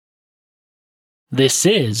This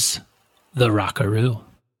is the Rockaroo.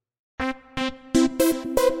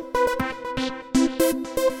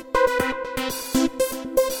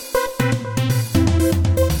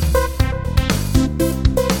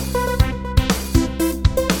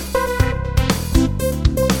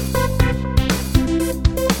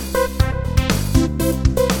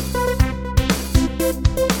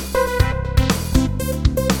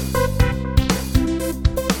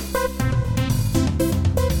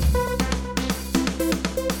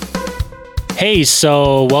 Hey,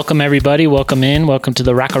 so welcome everybody. Welcome in. Welcome to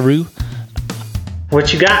the Rockaroo.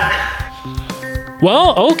 What you got?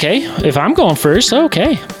 Well, okay. If I'm going first,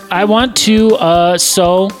 okay. I want to,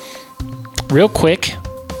 so real quick,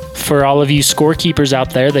 for all of you scorekeepers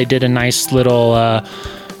out there, they did a nice little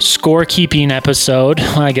scorekeeping episode.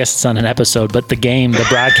 Well, I guess it's not an episode, but the game, the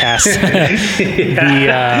broadcast.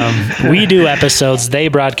 We do episodes. They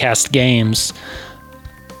broadcast games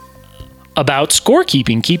about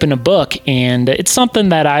scorekeeping, keeping a book, and it's something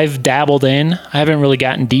that I've dabbled in. I haven't really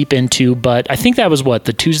gotten deep into, but I think that was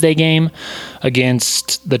the Tuesday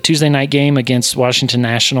night game against Washington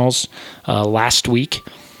Nationals last week.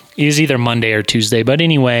 It was either Monday or Tuesday, but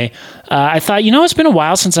anyway, I thought, it's been a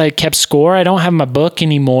while since I kept score. I don't have my book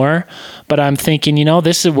anymore, but I'm thinking,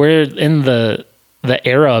 we're in the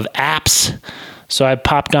era of apps. So I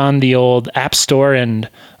popped on the old app store and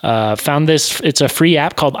found this. It's a free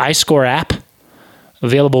app called iScore app,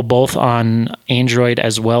 available both on Android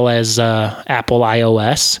as well as Apple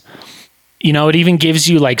iOS. It even gives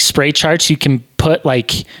you like spray charts. You can put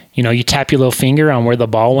you tap your little finger on where the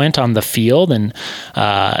ball went on the field, and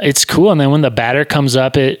it's cool. And then when the batter comes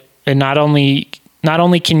up, it not only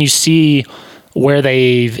can you see where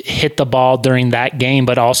they've hit the ball during that game,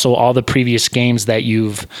 but also all the previous games that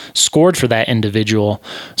you've scored for that individual.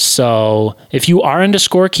 So if you are into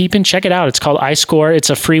scorekeeping, check it out. It's called iScore. It's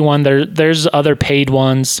a free one. There's other paid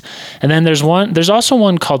ones. And then there's also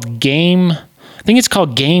one called Game. I think it's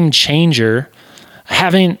called Game Changer. I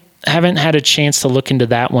haven't had a chance to look into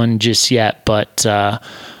that one just yet, but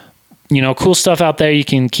cool stuff out there. You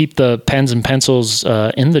can keep the pens and pencils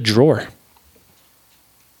in the drawer.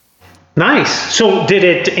 Nice. So did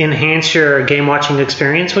it enhance your game watching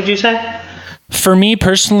experience, would you say? For me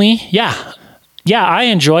personally, yeah. Yeah, I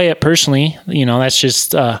enjoy it personally. That's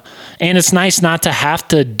just, and it's nice not to have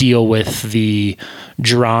to deal with the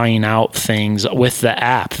drawing out things with the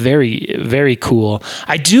app. Very, very cool.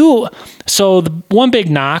 So the one big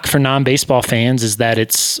knock for non-baseball fans is that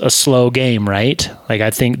it's a slow game, right? Like,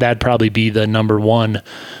 I think that'd probably be the number one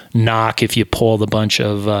knock if you pulled a bunch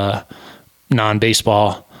of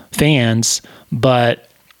non-baseball fans, but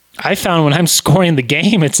I found when I'm scoring the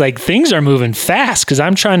game, it's like things are moving fast because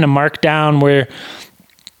I'm trying to mark down where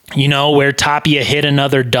Tapia hit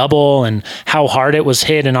another double and how hard it was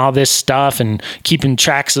hit and all this stuff, and keeping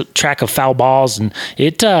track of foul balls, and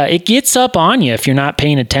it gets up on you if you're not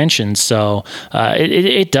paying attention. So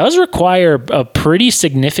it does require a pretty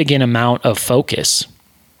significant amount of focus.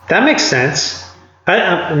 That makes sense.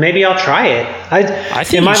 Maybe I'll try it. I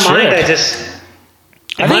think in my mind,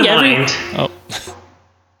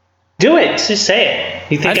 do it. Just say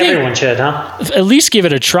it. You think everyone should, huh? At least give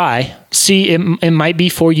it a try. See, it might be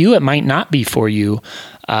for you. It might not be for you.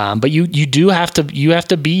 But you do have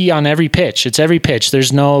to be on every pitch. It's every pitch.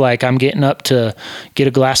 There's no I'm getting up to get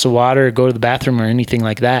a glass of water or go to the bathroom or anything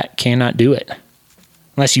like that. Cannot do it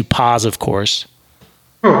unless you pause, of course.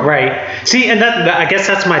 Right. See, and I guess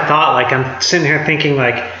that's my thought. I'm sitting here thinking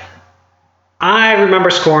I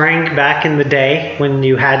remember scoring back in the day when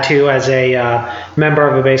you had to as a member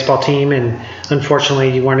of a baseball team, and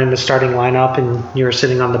unfortunately you weren't in the starting lineup and you were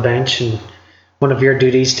sitting on the bench, and one of your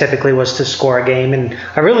duties typically was to score a game, and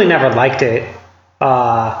I really never liked it.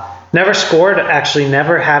 Never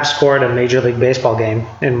have scored a Major League Baseball game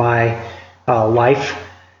in my life.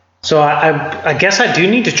 So I guess I do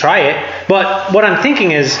need to try it. But what I'm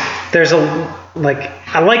thinking is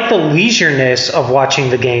I like the leisureness of watching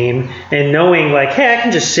the game and knowing hey, I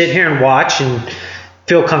can just sit here and watch and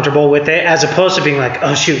feel comfortable with it, as opposed to being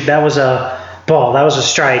oh shoot, that was a ball, that was a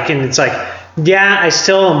strike. And it's yeah, I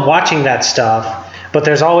still am watching that stuff, but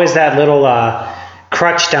there's always that little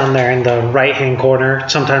crutch down there in the right-hand corner,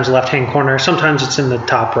 sometimes left-hand corner, sometimes it's in the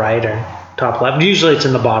top right or top left. Usually it's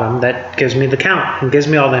in the bottom that gives me the count and gives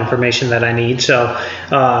me all the information that I need. So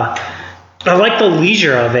I like the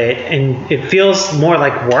leisure of it, and it feels more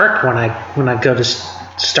like work when I go to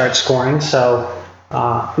start scoring. So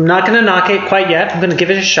I'm not going to knock it quite yet. I'm going to give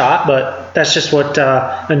it a shot, but that's just what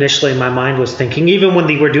initially my mind was thinking, even when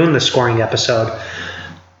they were doing the scoring episode.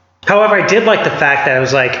 However, I did like the fact that it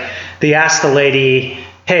was they asked the lady,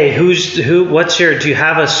 hey, do you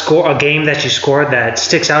have a game that you scored that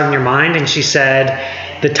sticks out in your mind? And she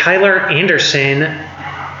said, the Tyler Anderson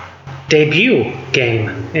debut game.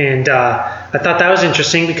 And I thought that was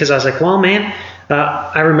interesting because I was like, well, man,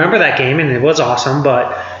 I remember that game and it was awesome,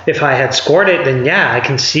 but if I had scored it, then yeah, I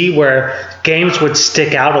can see where games would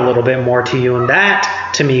stick out a little bit more to you. And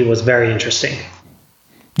that, to me, was very interesting.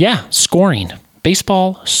 Yeah, scoring.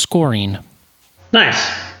 Baseball scoring. Nice.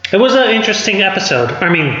 It was an interesting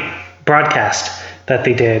broadcast that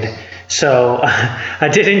they did. So I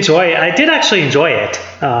did actually enjoy it.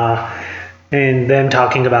 And them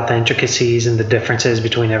talking about the intricacies and the differences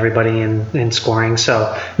between everybody in scoring.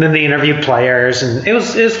 So then they interviewed players, and it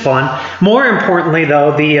was fun. More importantly,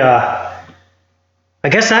 though, I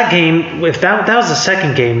guess that game, if that was the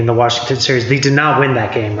second game in the Washington series, they did not win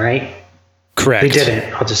that game, right? Correct. They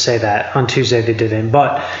didn't. I'll just say that on Tuesday they didn't.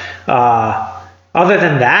 But other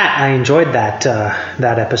than that, I enjoyed that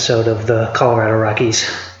episode of the Colorado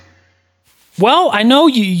Rockies. Well, I know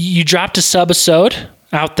you dropped a sub-episode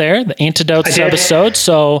out there, the Antidote sub-episode.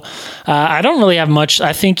 So I don't really have much.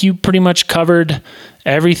 I think you pretty much covered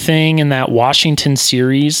everything in that Washington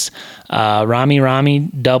series. Rami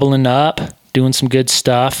doubling up, doing some good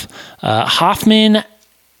stuff. Hoffman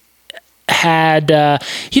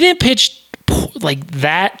he didn't pitch like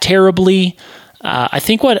that terribly. I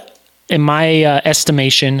think in my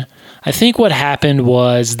estimation, I think what happened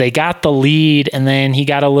was they got the lead and then he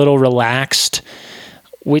got a little relaxed,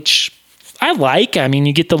 which I like. I mean,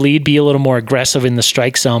 you get the lead, be a little more aggressive in the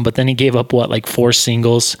strike zone, but then he gave up 4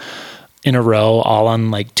 singles in a row, all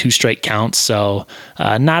on 2 straight counts. So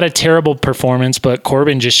not a terrible performance, but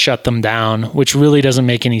Corbin just shut them down, which really doesn't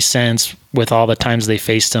make any sense with all the times they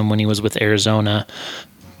faced him when he was with Arizona.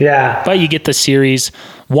 Yeah. But you get the series.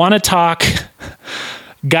 Got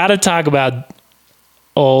to talk about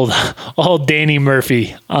old Danny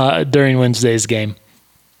Murphy during Wednesday's game.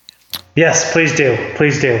 Yes, please do.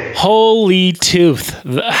 Please do. Holy tooth.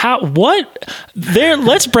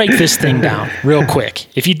 Let's break this thing down real quick.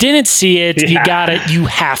 If you didn't see it, you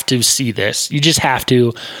have to see this. You just have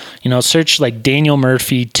to, search Daniel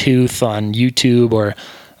Murphy tooth on YouTube, or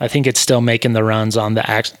I think it's still making the runs on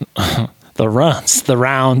the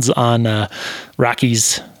rounds on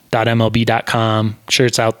Rockies.mlb.com. Sure,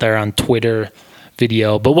 it's out there on Twitter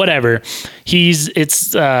video, but whatever.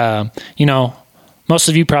 Most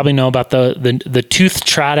of you probably know about the tooth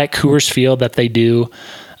trot at Coors Field that they do.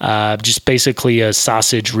 Just basically a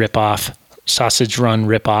sausage run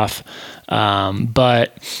ripoff.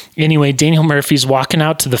 But anyway, Daniel Murphy's walking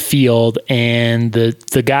out to the field, and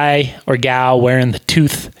the guy or gal wearing the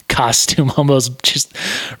tooth costume almost just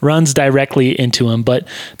runs directly into him. But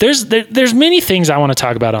there's many things I want to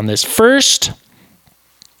talk about on this. First,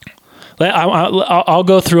 I'll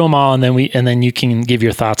go through them all, and then you can give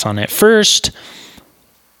your thoughts on it. First,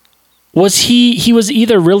 was he was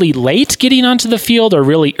either really late getting onto the field or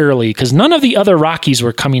really early, because none of the other Rockies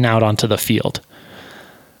were coming out onto the field.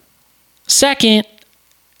 Second,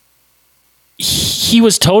 he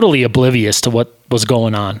was totally oblivious to what was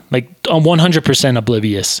going on, 100%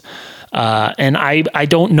 oblivious. And I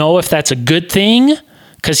don't know if that's a good thing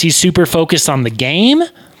because he's super focused on the game,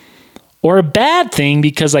 or a bad thing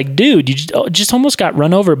because, dude, you just almost got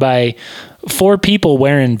run over by 4 people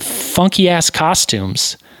wearing funky ass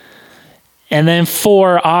costumes. And then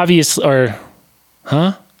 4 obvious, I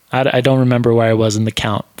don't remember where I was in the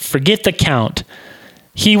count. Forget the count.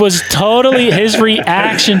 He was totally, his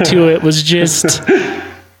reaction to it was just it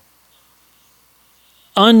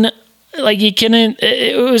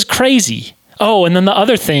was crazy. Oh, and then the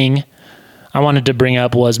other thing I wanted to bring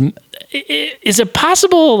up was, is it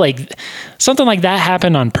possible something like that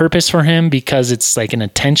happened on purpose for him because it's an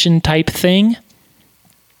attention type thing?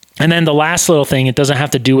 And then the last little thing, it doesn't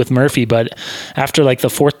have to do with Murphy, but after the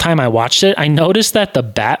 4th time I watched it, I noticed that the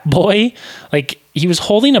bat boy, he was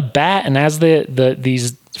holding a bat, and as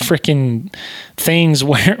these freaking things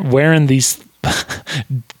wearing these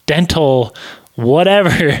dental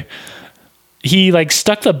whatever, he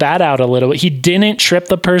stuck the bat out a little bit. He didn't trip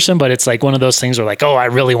the person, but it's one of those things where oh, I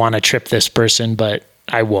really want to trip this person, but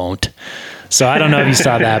I won't. So I don't know if you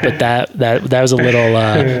saw that, but that was a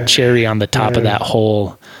little cherry on the top of that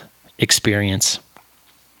whole experience.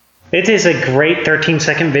 It is a great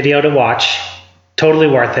 13-second video to watch. Totally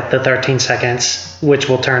worth it, the 13 seconds, which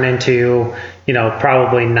will turn into,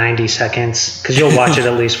 probably 90 seconds, because you'll watch it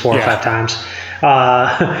at least 4 or 5 times.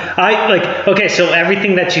 So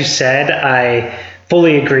everything that you said, I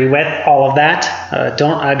fully agree with all of that.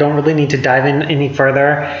 I don't really need to dive in any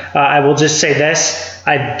further. I will just say this.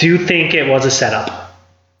 I do think it was a setup.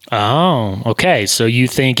 Oh, okay. So you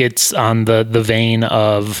think it's on the vein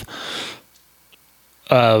of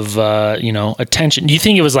attention? Do you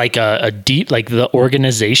think it was like a deep, like the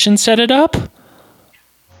organization set it up?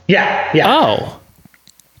 Yeah. Oh,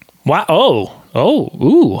 wow.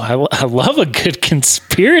 Ooh, I love a good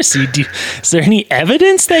conspiracy. Is there any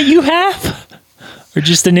evidence that you have, or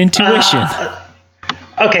just an intuition?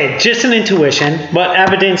 Okay, just an intuition, but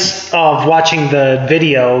evidence of watching the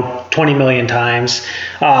video 20 million times.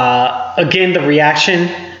 Again, the reaction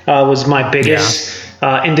was my biggest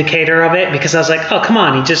indicator of it, because I was like, oh, come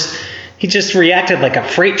on, he just reacted like a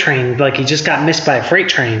freight train, like he just got missed by a freight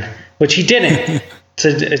train, which he didn't.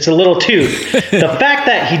 It's a little tooth. The fact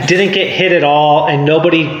that he didn't get hit at all and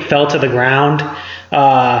nobody fell to the ground,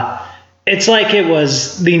 it's like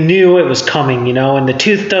they knew it was coming, and the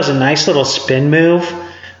tooth does a nice little spin move.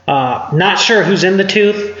 Not sure who's in the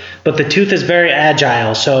tooth, but the tooth is very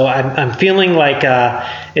agile. So I'm feeling like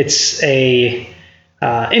it's a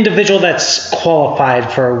individual that's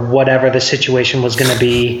qualified for whatever the situation was going to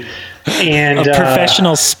be, and a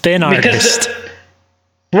professional spin artist.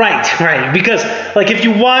 Right. Because like if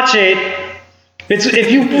you watch it,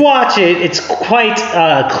 it's quite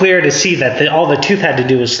clear to see that all the tooth had to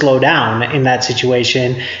do was slow down in that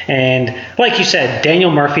situation. And like you said,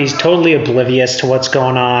 Daniel Murphy's totally oblivious to what's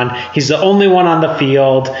going on. He's the only one on the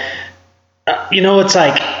field. It's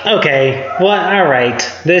like, okay, well, all right.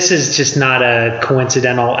 This is just not a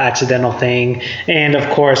accidental thing. And of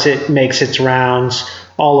course, it makes its rounds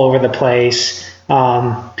all over the place.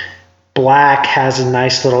 Black has a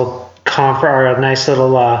nice little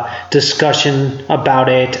discussion about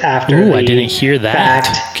it after. Ooh, I didn't hear that.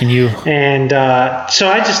 Fact. Can you? And so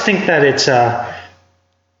I just think that it's no,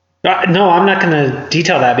 I'm not going to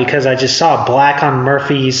detail that because I just saw Black on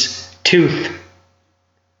Murphy's tooth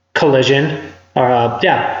collision.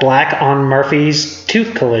 Black on Murphy's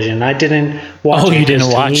tooth collision. I didn't watch it. Oh, you didn't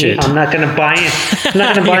watch it. I'm not going to buy in. I'm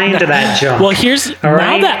not going to buy into that junk. Well,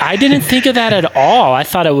 that I didn't think of that at all. I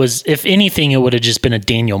thought it was, if anything, it would have just been a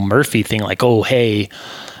Daniel Murphy thing. Like, oh, hey,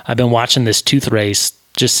 I've been watching this tooth race,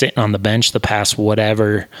 just sitting on the bench the past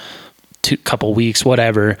whatever, couple weeks,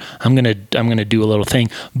 whatever. I'm gonna do a little thing.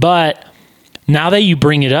 But now that you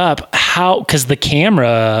bring it up, because the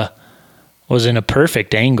camera was in a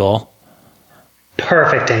perfect angle.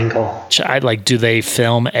 I'd like, do they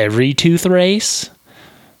film every tooth race?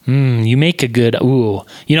 You make a good,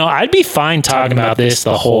 I'd be fine talking about this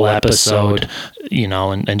the whole episode,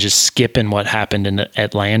 and just skipping what happened in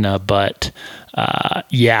Atlanta. But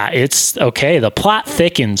it's okay. The plot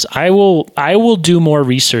thickens. I will do more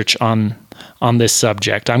research on this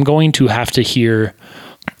subject. I'm going to have to hear,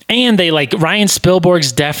 and they Ryan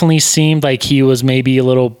Spielborg's definitely seemed like he was maybe a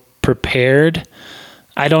little prepared.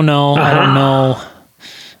 I don't know.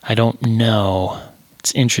 I don't know.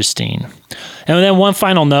 It's interesting. And then one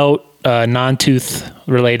final note, non-tooth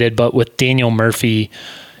related, but with Daniel Murphy,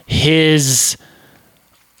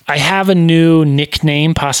 I have a new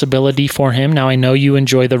nickname possibility for him. Now, I know you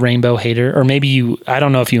enjoy the Rainbow Hater, or maybe I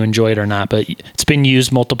don't know if you enjoy it or not, but it's been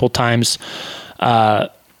used multiple times. And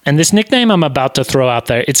this nickname I'm about to throw out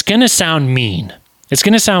there, it's going to sound mean. It's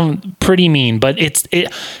going to sound pretty mean, but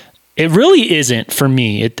it really isn't for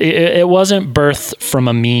me. It wasn't birthed from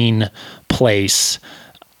a mean place.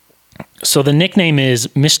 So the nickname is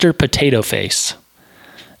Mr. Potato Face.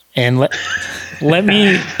 And let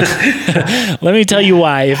me tell you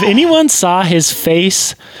why. If anyone saw his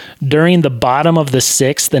face during the bottom of the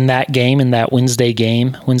sixth in that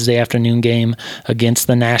Wednesday afternoon game against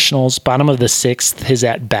the Nationals, bottom of the sixth, his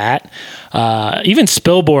at bat, even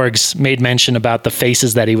Spielborg's made mention about the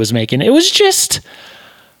faces that he was making. It was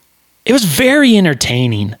very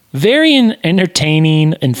entertaining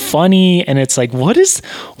and funny. And it's like, what is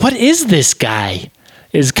this guy?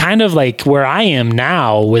 Is kind of like where I am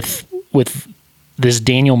now with this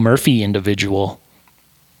Daniel Murphy individual.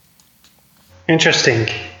 Interesting.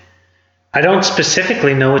 I don't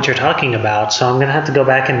specifically know what you're talking about, so I'm going to have to go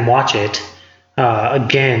back and watch it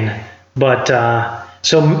again. But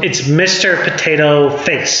so it's Mr. Potato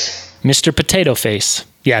Face. Mr. Potato Face.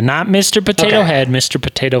 Yeah, not Mr. Potato Head, Mr.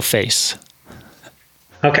 Potato Face.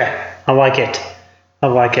 Okay, I like it.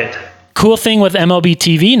 Cool thing with MLB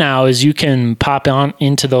TV now is you can pop on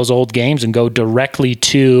into those old games and go directly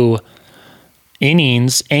to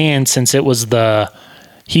innings. And since he was the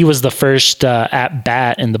first at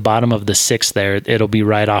bat in the bottom of the sixth there, it'll be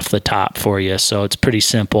right off the top for you. So it's pretty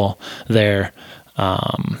simple there.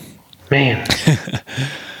 Man,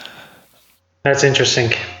 that's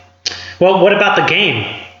interesting. Well, what about the game?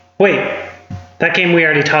 Wait, that game we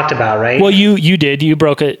already talked about, right? Well, you did. You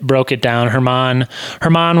broke it down. Herman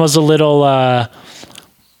was a little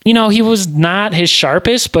he was not his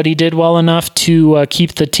sharpest, but he did well enough to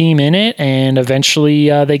keep the team in it, and eventually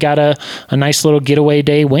they got a nice little getaway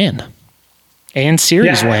day win and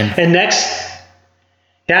series win. And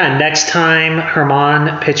next time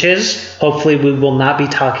Herman pitches, hopefully we will not be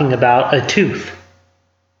talking about a tooth.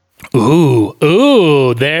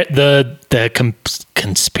 Ooh, there the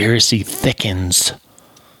conspiracy thickens.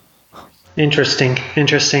 Interesting.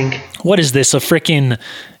 What is this? A freaking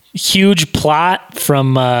huge plot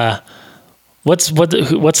from what's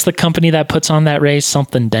the company that puts on that race?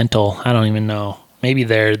 Something Dental. I don't even know. Maybe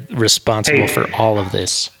they're responsible for all of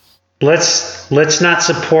this. Let's not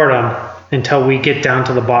support them until we get down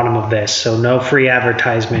to the bottom of this. So no free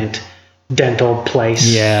advertisement, Dental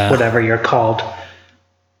place, whatever you're called.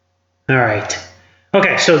 All right.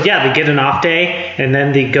 Okay, so they get an off day and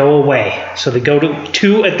then they go away. So they go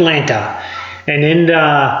to Atlanta, and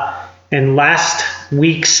in last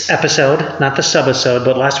week's episode, not the sub-episode,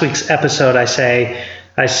 but last week's episode, I said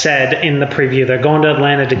in the preview, they're going to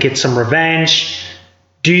Atlanta to get some revenge.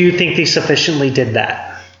 Do you think they sufficiently did that?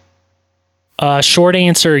 Short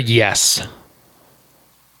answer, yes.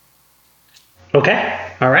 Okay.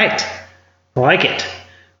 All right. I like it.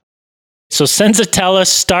 So Senzatella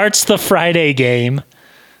starts the Friday game.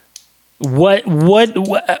 What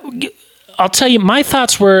I'll tell you, my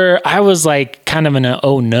thoughts were, I was like kind of in a,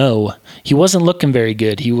 oh no. He wasn't looking very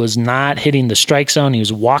good. He was not hitting the strike zone. He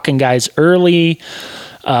was walking guys early.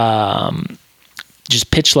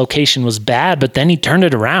 Just pitch location was bad, but then he turned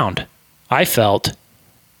it around, I felt.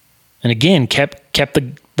 And again, kept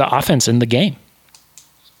the offense in the game.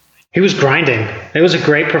 He was grinding. It was a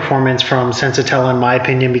great performance from Senzatella, in my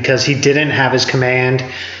opinion, because he didn't have his command.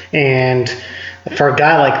 And for a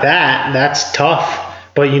guy like that, that's tough.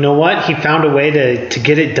 But you know what? He found a way to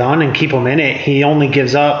get it done and keep him in it. He only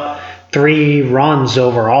gives up 3 runs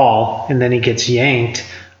overall, and then he gets yanked.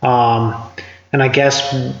 And I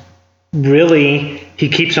guess really he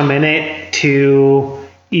keeps them in it to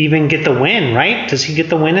even get the win, right? Does he get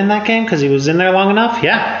the win in that game because he was in there long enough?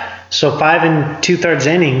 Yeah. So 5 2/3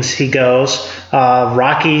 innings he goes.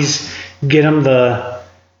 Rockies get him the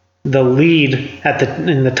lead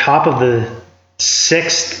in the top of the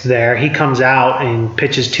 6th there. He comes out and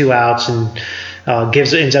pitches 2 outs and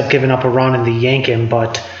ends up giving up a run and they yank him.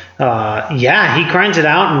 But he grinds it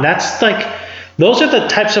out, and that's like, those are the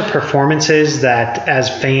types of performances that as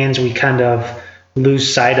fans we kind of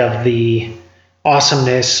lose sight of the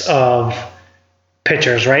awesomeness of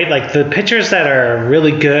pitchers, right? Like the pitchers that are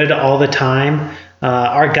really good all the time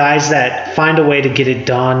are guys that find a way to get it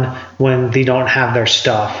done when they don't have their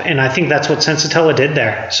stuff. And I think that's what Senzatella did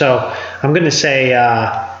there. So I'm going to say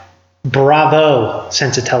bravo,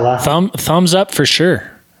 Senzatella. Thumbs up for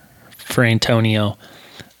sure for Antonio.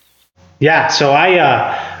 Yeah, so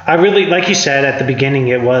I really, like you said at the beginning,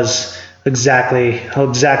 it was exactly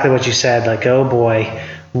what you said. Like, oh boy,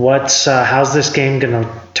 how's this game going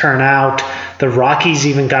to turn out? The Rockies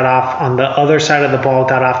even got off on the other side of the ball,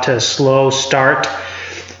 got off to a slow start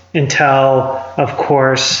until, of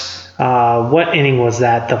course, what inning was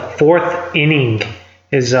that? The 4th inning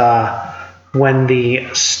is when they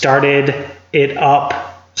started it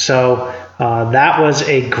up. So that was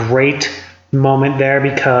a great moment there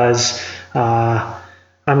because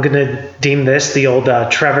I'm going to deem this the old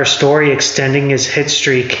Trevor Story extending his hit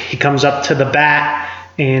streak. He comes up to the bat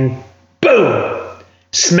and boom,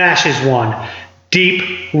 smashes one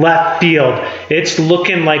deep left field. It's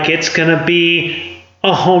looking like it's going to be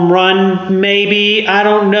a home run, maybe. I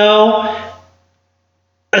don't know.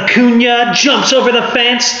 Acuna jumps over the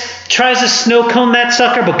fence, tries to snow cone that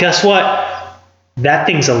sucker, but guess what? That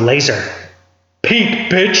thing's a laser.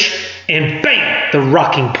 Pink pitch, and bang, the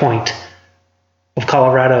rocking point of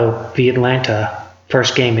Colorado v. Atlanta.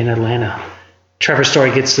 First game in Atlanta. Trevor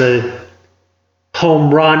Story gets the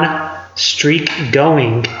home run streak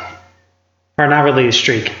going. Or not really a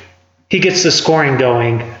streak. He gets the scoring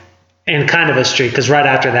going and kind of a streak, because right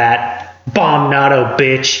after that, Bomb-Nato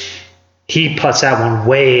bitch, he puts that one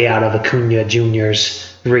way out of Acuna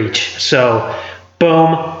Jr.'s reach. So,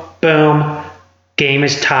 boom, boom, game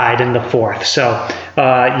is tied in the 4th. So,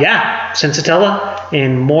 Senzatella,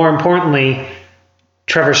 and more importantly,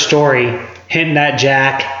 Trevor Story hitting that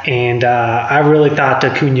jack, and I really thought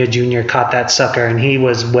Acuna Jr. caught that sucker, and he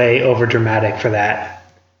was way over dramatic for that.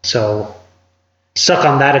 So, suck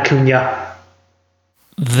on that, Acuna.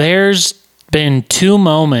 There's been 2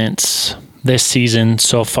 moments this season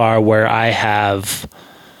so far where I have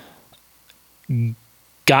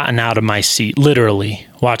gotten out of my seat, literally,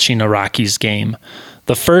 watching a Rockies game.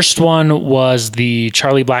 The first one was the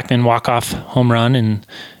Charlie Blackmon walk-off home run in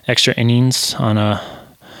extra innings on a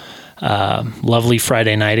Lovely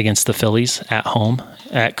Friday night against the Phillies at home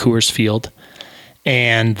at Coors Field.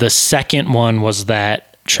 And the second one was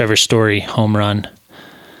that Trevor Story home run.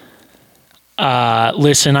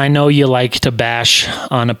 Listen, I know you like to bash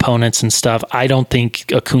on opponents and stuff. I don't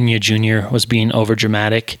think Acuna Jr. was being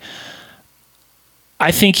overdramatic.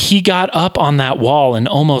 I think he got up on that wall and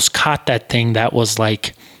almost caught that thing that was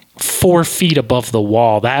like 4 feet above the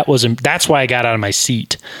wall. That's why I got out of my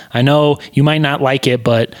seat. I know you might not like it,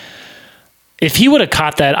 but if he would have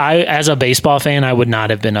caught that, as a baseball fan, I would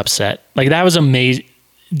not have been upset. Like, that was amazing.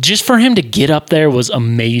 Just for him to get up there was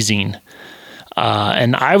amazing.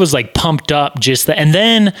 And I was like pumped up and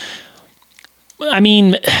then, I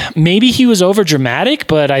mean, maybe he was over dramatic,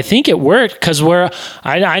 but I think it worked because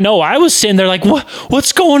I know I was sitting there like,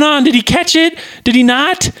 what's going on? Did he catch it? Did he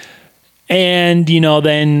not? And,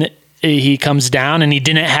 then he comes down and he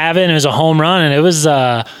didn't have it and it was a home run. And it was,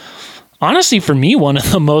 honestly, for me, one of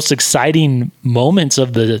the most exciting moments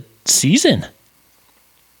of the season.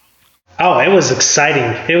 Oh, it was exciting.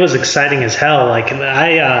 It was exciting as hell. Like,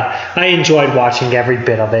 I enjoyed watching every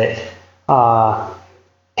bit of it.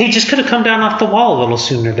 He just could have come down off the wall a little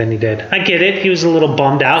sooner than he did. I get it. He was a little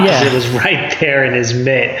bummed out because it was right there in his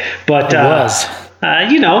mitt. But, it was.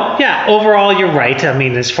 Overall, you're right. I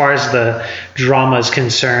mean, as far as the drama is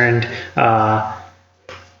concerned, I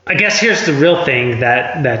guess here's the real thing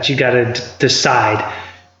that you got to decide.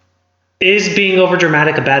 Is being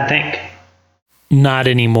overdramatic a bad thing? Not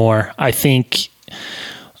anymore. I think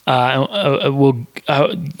I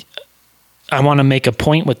want to make a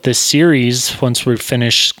point with this series once we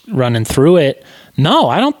finish running through it. No,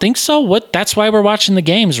 I don't think so. That's why we're watching the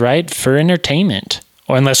games, right? For entertainment.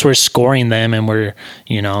 Or unless we're scoring them and we're,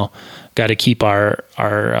 got to keep our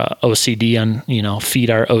OCD on, feed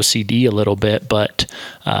our OCD a little bit. But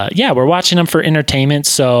we're watching them for entertainment.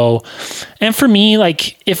 So, and for me,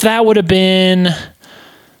 like, if that would have been,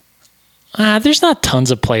 there's not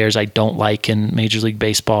tons of players I don't like in Major League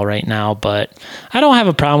Baseball right now, but I don't have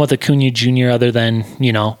a problem with Acuna Jr. other than,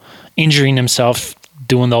 injuring himself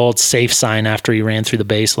doing the old safe sign after he ran through the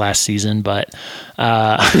base last season. But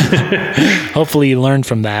hopefully he learned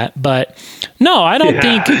from that. But no, I don't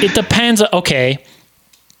think it depends. Okay.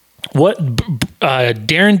 What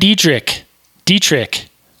Darren Dietrich,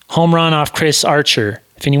 home run off Chris Archer.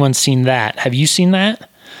 If anyone's seen that, have you seen that?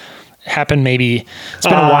 Happened maybe it's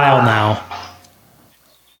been a while now.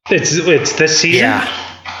 It's this season. Yeah.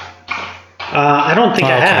 I don't think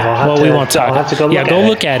I have. We won't talk. I'll have to go look at it. Go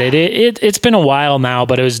look at it. It's been a while now,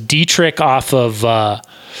 but it was Dietrich off of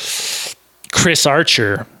Chris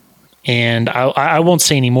Archer, and I won't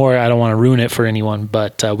say any more. I don't want to ruin it for anyone,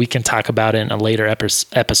 but we can talk about it in a later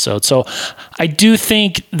episode. So I do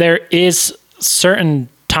think there is certain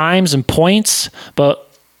times and points, but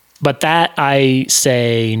that I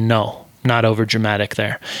say no, not over dramatic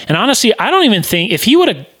there. And honestly, I don't even think if he would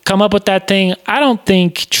have come up with that thing, I don't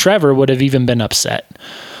think Trevor would have even been upset.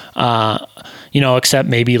 Except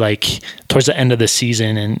maybe like towards the end of the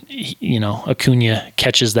season and, Acuna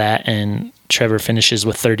catches that and Trevor finishes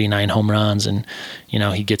with 39 home runs and,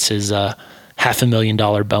 he gets his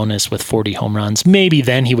 $500,000 bonus with 40 home runs. Maybe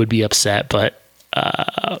then he would be upset, but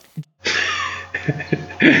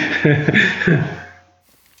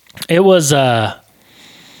it was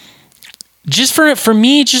just for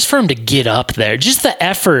him to get up there, just the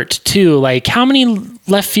effort too. Like, how many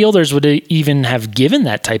left fielders would even have given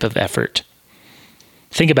that type of effort?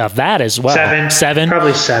 Think about that as well. 7?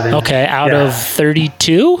 Probably 7. Okay, out of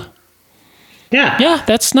 32? Yeah,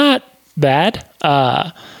 that's not bad.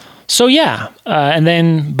 And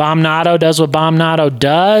then Bomnado does what Bomnado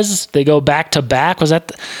does. They go back to back. Was that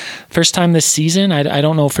the first time this season? I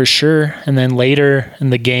don't know for sure. And then later in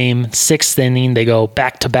the game, 6th inning, they go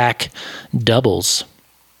back to back doubles.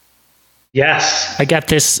 Yes. I got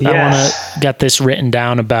this. Yes. Got this written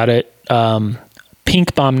down about it.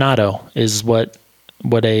 Pink Bomnado is what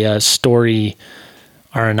a Story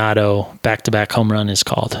Arenado back-to-back home run is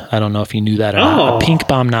called. I don't know if you knew that or not. A pink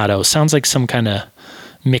Bomnado. Sounds like some kind of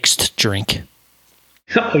mixed drink.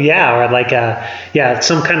 Oh, yeah, or like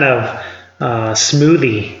some kind of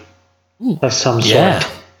smoothie of some sort.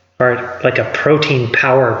 Or like a protein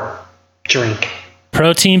power drink.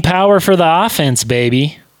 Protein power for the offense,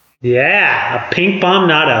 baby. Yeah, a pink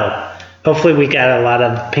Bomnado. Hopefully we got a lot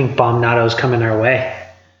of pink Bomnados coming our way.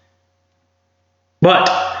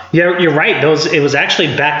 But you're right. It was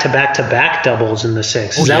actually back-to-back doubles in the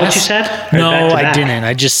 6th. Is that what you said? No, I didn't.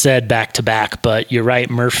 I just said back-to-back. But you're right,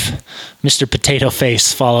 Murph. Mr. Potato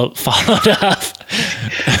Face followed up.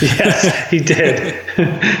 Yes, he did.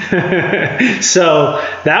 So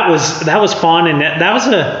that was fun, and that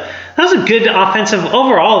a good offensive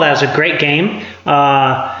overall. That was a great game.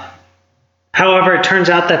 However, it turns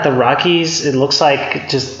out that the Rockies, it looks like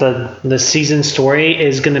just the season story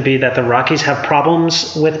is going to be that the Rockies have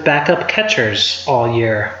problems with backup catchers all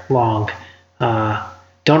year long.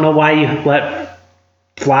 Don't know why you let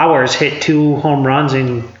Flowers hit 2 home runs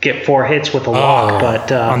and get 4 hits with a walk,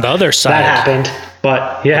 but on the other side that happened.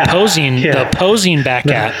 But yeah, the opposing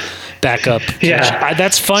backup. Yeah,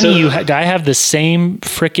 That's funny. I have the same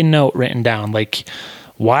freaking note written down. Like,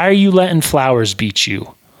 why are you letting Flowers beat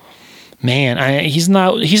you? Man, he's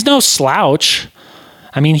no slouch.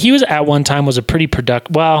 I mean, he was at one time was a pretty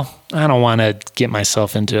productive. Well, I don't want to get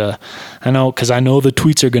myself into. I know because I know the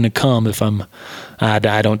tweets are going to come if I'm.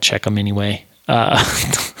 I don't check them anyway.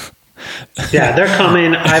 Yeah, they're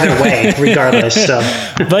coming either way, regardless. So,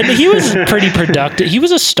 but he was pretty productive. He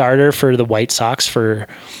was a starter for the White Sox for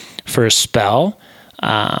a spell,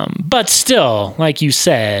 but still, like you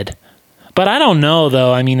said. But I don't know,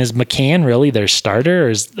 though. I mean, is McCann really their starter,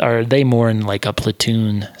 or are they more in like a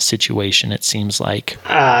platoon situation, it seems like?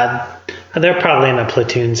 They're probably in a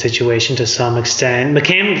platoon situation to some extent.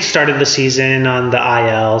 McCann started the season on the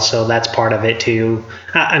IL, so that's part of it, too.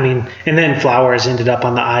 I mean, and then Flowers ended up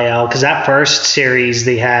on the IL, because that first series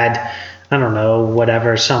they had, I don't know,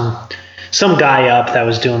 whatever, some guy up that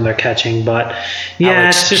was doing their catching. But, yeah,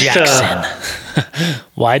 Alex it's just... Jackson.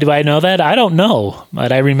 Why do I know that? I don't know,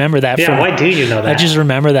 but I remember that. Yeah, why do you know that? I just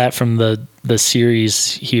remember that from the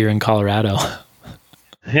series here in Colorado.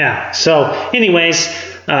 Yeah. So, anyways,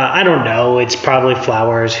 I don't know. It's probably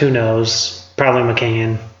Flowers. Who knows? Probably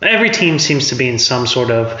McCann. Every team seems to be in some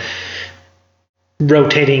sort of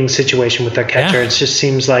rotating situation with their catcher. Yeah. It just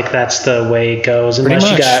seems like that's the way it goes. Unless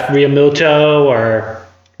you got Realmuto or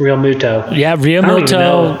Real Muto. Yeah,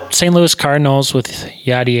 Realmuto, St. Louis Cardinals with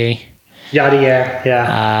Yadier.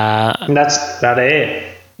 Yeah. And that's about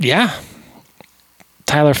it. Yeah.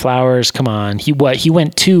 Tyler Flowers, come on. He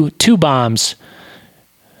went two bombs.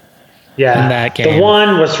 Yeah. In that game. The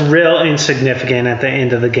one was real insignificant at the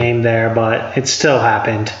end of the game there, but it still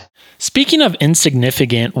happened. Speaking of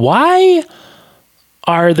insignificant, why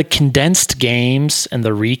are the condensed games and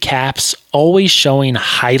the recaps always showing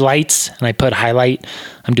highlights? And I put highlight.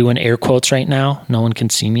 I'm doing air quotes right now. No one can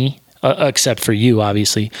see me. Except for you,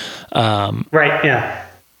 obviously. Right, yeah.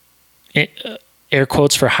 Air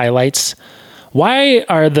quotes for highlights. Why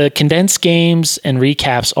are the condensed games and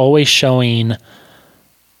recaps always showing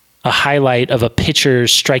a highlight of a pitcher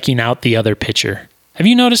striking out the other pitcher? Have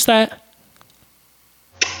you noticed that?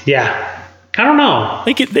 Yeah. I don't know.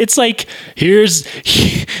 Like it's like, here's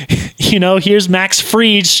Max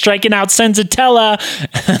Fried striking out Senzatella,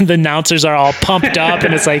 and the announcers are all pumped up,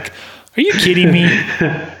 and it's like, are you kidding me?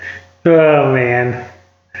 Oh, man.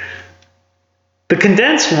 The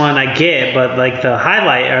condensed one I get, but like the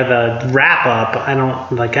highlight or the wrap up, I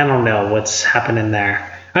don't know what's happening there.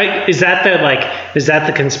 Is that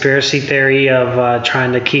the conspiracy theory of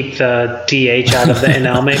trying to keep the DH out of the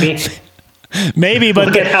NL maybe? Maybe, but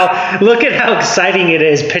look at how exciting it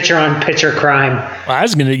is, pitcher on pitcher crime. Well,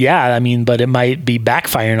 but it might be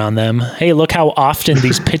backfiring on them. Hey, look how often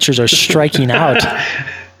these pitchers are striking out.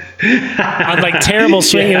 On like terrible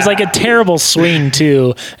swing. Yeah. It was like a terrible swing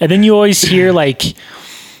too. And then you always hear like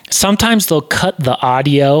sometimes they'll cut the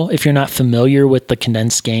audio. If you're not familiar with the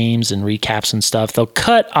condensed games and recaps and stuff, they'll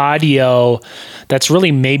cut audio that's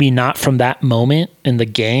really maybe not from that moment in the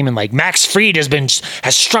game. And like Max Fried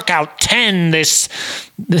has struck out 10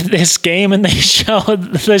 this game, and they show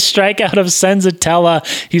the strikeout of Senzatella.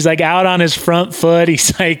 He's like out on his front foot.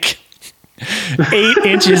 He's like 8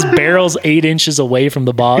 inches, barrels 8 inches away from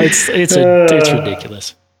the ball. It's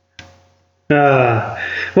ridiculous. The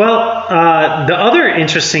other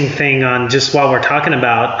interesting thing on just while we're talking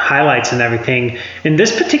about highlights and everything, in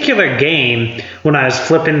this particular game, when I was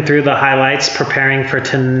flipping through the highlights preparing for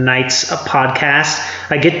tonight's podcast,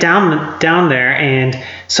 I get down there and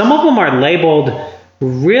some of them are labeled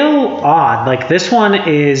real odd. Like this one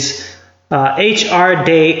is HR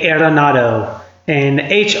de Arenado and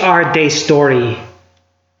HR de Story.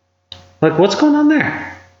 Like, what's going on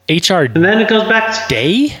there? HR and then it goes back to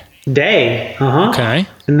Day. Okay.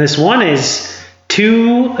 And this one is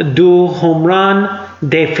Tu do home run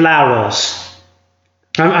de Flowers.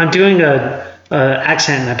 I'm doing a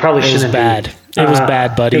accent, and I probably shouldn't. It was bad. It was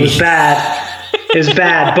bad, buddy. It was bad. It was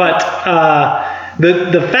bad. But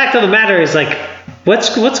the fact of the matter is, like,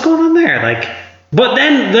 what's going on there? Like, but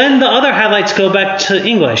then the other highlights go back to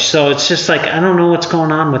English, so it's just like I don't know what's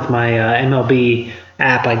going on with my MLB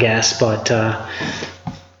app, I guess. But I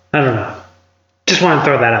don't know. Just want to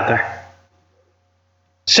throw that out there.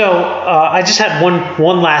 So I just had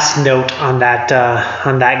one last note on that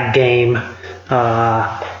game,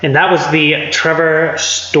 and that was the Trevor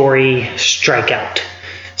Story strikeout.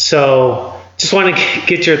 So just want to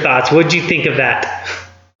get your thoughts. What did you think of that?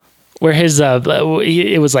 Where his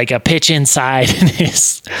it was like a pitch inside and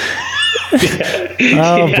his boy,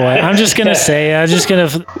 I'm just gonna say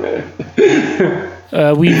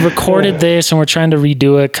we recorded this and we're trying to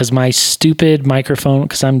redo it because my stupid microphone,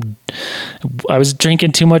 because I was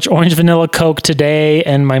drinking too much orange vanilla Coke today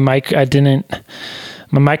and my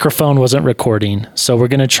microphone wasn't recording. So we're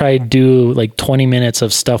going to try to do like 20 minutes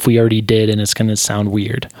of stuff we already did and it's going to sound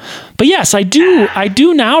weird. But yes, I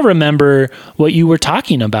do now remember what you were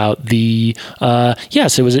talking about.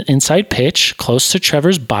 Yes, it was an inside pitch close to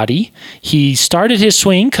Trevor's body. He started his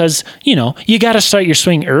swing because, you got to start your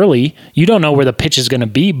swing early. You don't know where the pitch is going to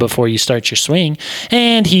be before you start your swing.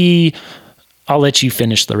 And I'll let you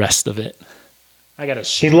finish the rest of it.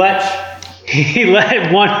 He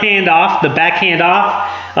let one hand off, the backhand off,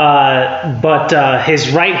 but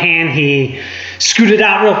his right hand, he scooted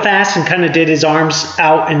out real fast and kind of did his arms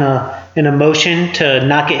out in a motion to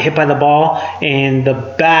not get hit by the ball, and the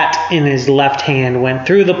bat in his left hand went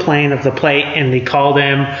through the plane of the plate, and they called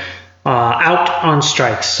him out on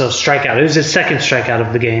strikes, so strikeout. It was his second strikeout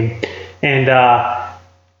of the game, and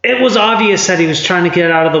it was obvious that he was trying to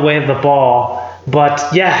get out of the way of the ball. But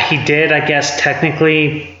yeah, he did, I guess,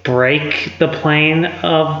 technically break the plane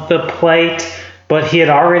of the plate, but he had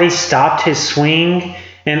already stopped his swing.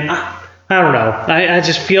 And I don't know. I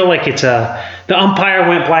just feel like the umpire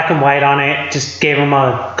went black and white on it, just gave him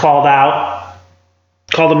called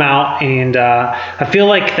him out. And I feel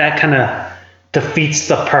like that kind of defeats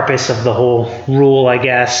the purpose of the whole rule, I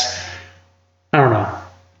guess. I don't know.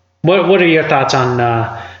 What are your thoughts on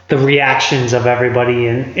the reactions of everybody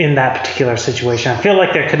in that particular situation? I feel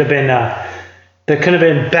like there could have been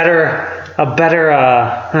better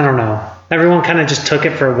I don't know. Everyone kind of just took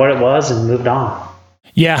it for what it was and moved on.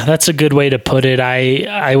 Yeah, that's a good way to put it.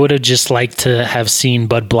 I would have just liked to have seen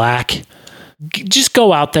Bud Black just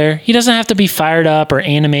go out there. He doesn't have to be fired up or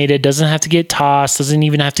animated, doesn't have to get tossed, doesn't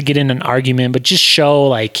even have to get in an argument, but just show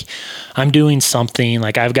like I'm doing something,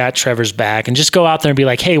 like I've got Trevor's back, and just go out there and be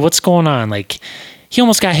like, hey, what's going on? Like, he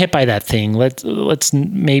almost got hit by that thing. Let's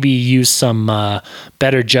maybe use some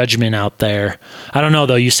better judgment out there. I don't know,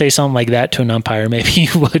 though. You say something like that to an umpire, maybe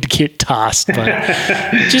you would get tossed. But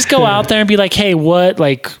just go out there and be like, hey, what?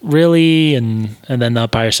 Like, really? And then the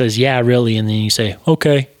umpire says, yeah, really. And then you say,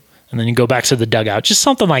 okay. And then you go back to the dugout. Just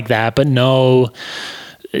something like that. But no,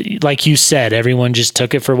 like you said, everyone just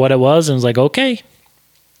took it for what it was and was like, okay.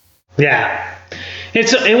 Yeah.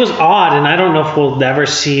 It was odd, and I don't know if we'll ever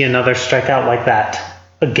see another strikeout like that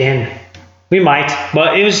again. We might,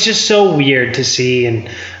 but it was just so weird to see, and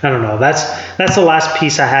I don't know. That's the last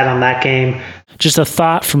piece I had on that game. Just a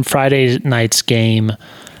thought from Friday night's game.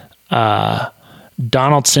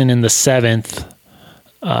 Donaldson in the seventh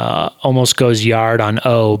almost goes yard on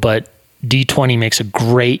O, but D20 makes a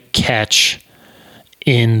great catch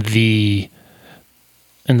in the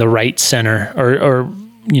right center or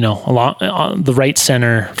along the right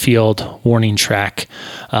center field warning track.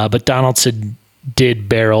 But Donaldson did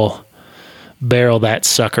barrel that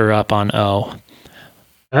sucker up on O.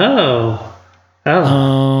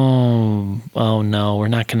 Oh no, we're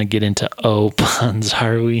not going to get into O puns,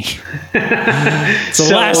 are we? It's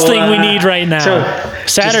the last thing we need right now. So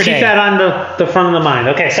Saturday. Just keep that on the front of the mind.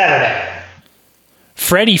 Okay, Saturday.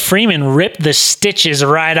 Freddie Freeman ripped the stitches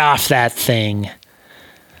right off that thing.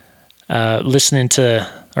 Listening to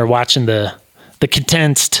or watching the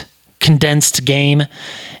condensed game,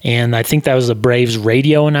 and I think that was the Braves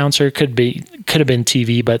radio announcer. Could have been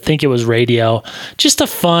TV, but I think it was radio. Just a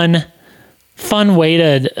fun way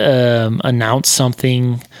to announce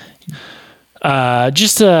something.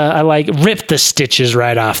 I like rip the stitches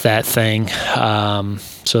right off that thing.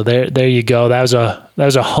 So there you go. That was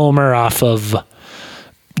a homer off of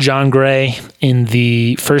John Gray in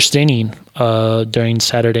the first inning during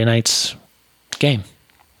Saturday night's game.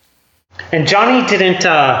 And Johnny didn't,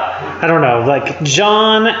 I don't know, like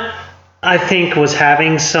John, I think, was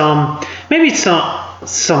having some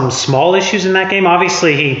small issues in that game.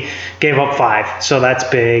 Obviously, he gave up 5, so that's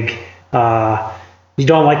big. You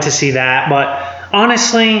don't like to see that. But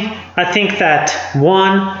honestly, I think that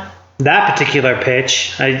that particular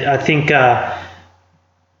pitch, I think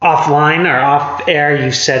offline or off air,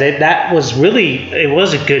 you said it, it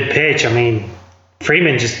was a good pitch. I mean,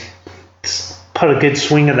 Freeman just put a good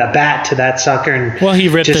swing of the bat to that sucker. And he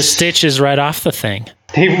ripped the stitches right off the thing.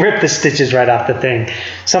 He ripped the stitches right off the thing.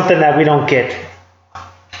 Something that we don't get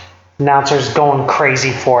announcers going crazy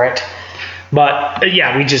for it. But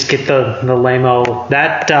yeah, we just get the lame-o.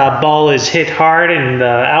 That ball is hit hard, and the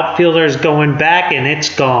outfielder is going back, and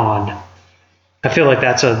it's gone. I feel like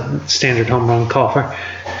that's a standard home run call for.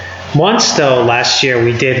 Once, though, last year,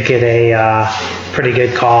 we did get a pretty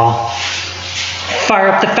good call. Fire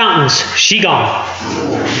up the fountains. She gone.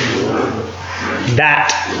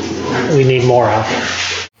 That we need more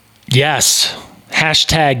of. Yes.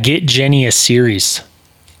 Hashtag get Jenny a series.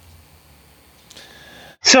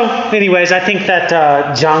 So, anyways, I think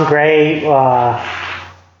that John Gray,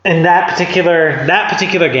 in that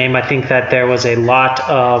particular game, I think that there was a lot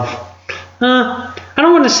of, I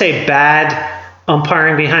don't want to say bad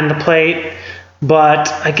umpiring behind the plate,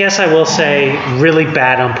 but I guess I will say really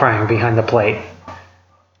bad umpiring behind the plate.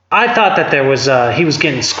 I thought that there was he was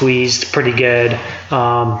getting squeezed pretty good, and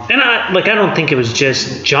I don't think it was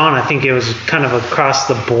just John. I think it was kind of across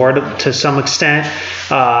the board to some extent,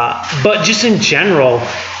 but just in general,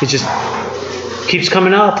 it just keeps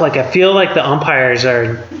coming up. Like I feel like the umpires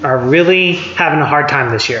are really having a hard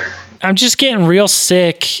time this year. I'm just getting real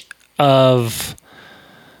sick of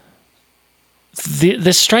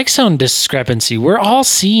the strike zone discrepancy. We're all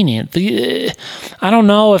seeing it. I don't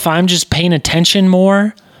know if I'm just paying attention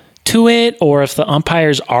more to it or if the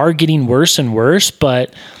umpires are getting worse and worse,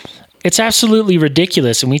 but it's absolutely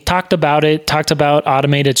ridiculous. And we talked about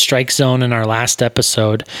automated strike zone in our last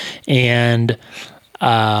episode. And,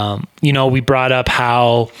 we brought up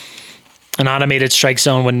how an automated strike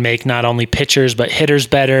zone would make not only pitchers but hitters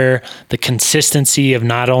better, the consistency of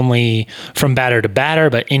not only from batter to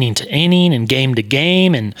batter, but inning to inning and game to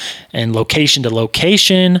game and location to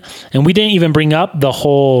location. And we didn't even bring up the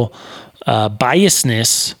whole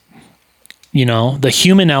biasness, the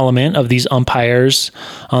human element of these umpires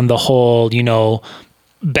on the whole,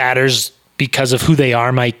 batters because of who they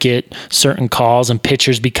are might get certain calls and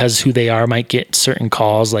pitchers because who they are might get certain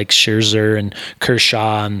calls like Scherzer and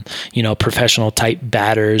Kershaw and, professional type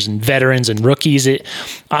batters and veterans and rookies.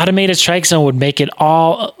 Automated strike zone would make it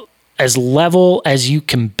all as level as you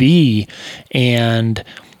can be. And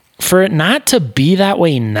for it not to be that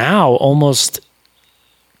way now almost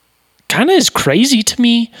kind of is crazy to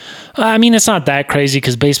me. I mean, it's not that crazy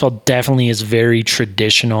because baseball definitely is very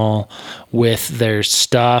traditional with their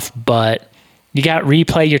stuff, but you got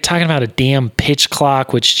replay. You're talking about a damn pitch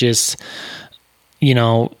clock, which just,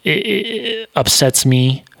 it upsets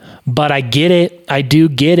me, but I get it. I do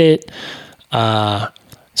get it.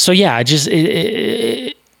 So yeah,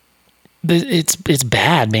 it's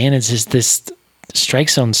bad, man. It's just this strike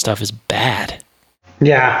zone stuff is bad.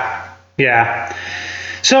 Yeah.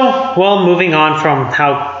 So, well, moving on from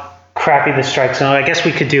how crappy the strike zone, I guess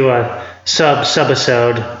we could do a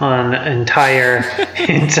sub-episode on entire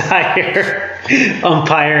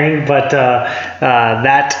umpiring, but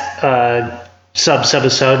that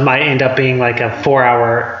sub-episode might end up being like a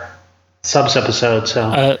 4-hour sub-episode.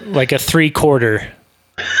 So, like a 3/4.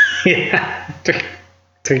 Yeah,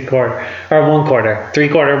 three-quarter or 1/4,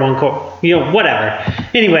 3/4, 1/4, whatever.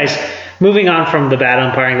 Anyways, moving on from the bad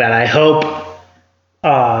umpiring that I hope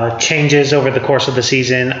changes over the course of the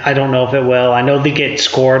season. I don't know if it will. I know they get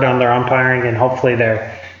scored on their umpiring, and hopefully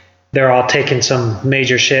they're all taking some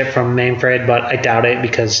major shit from Manfred, but I doubt it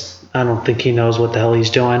because I don't think he knows what the hell he's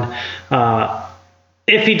doing.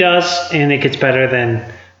 If he does and it gets better, then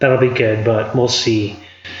that'll be good, but we'll see.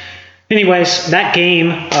 Anyways, that game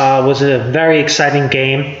was a very exciting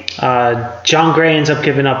game. John Gray ends up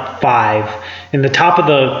giving up 5. In the top of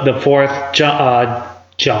the fourth,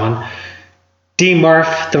 John D.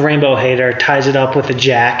 Murph, the Rainbow Hater, ties it up with a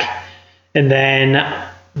jack. And then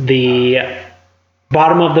the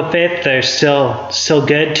bottom of the fifth, they're still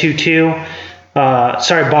good, 2-2.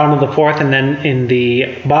 Bottom of the fourth. And then in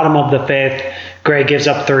the bottom of the fifth, Gray gives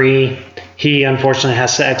up 3. He unfortunately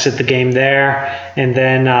has to exit the game there. And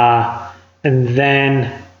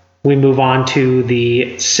then we move on to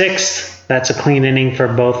the 6th. That's a clean inning for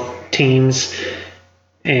both teams.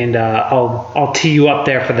 And I'll tee you up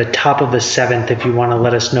there for the top of the 7th if you want to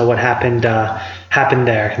let us know what happened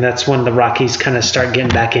there. And that's when the Rockies kind of start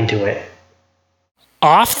getting back into it.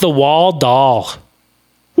 Off the wall doll.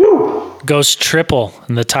 Woo! Goes triple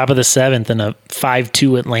in the top of the 7th in a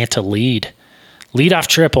 5-2 Atlanta lead. Leadoff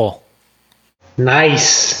triple.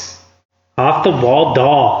 Nice. Off the wall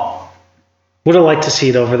doll. Would have liked to see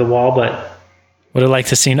it over the wall, but would have liked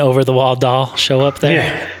to see an over the wall doll show up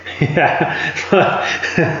there. Yeah.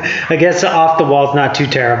 I guess off the wall is not too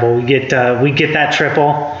terrible. We get that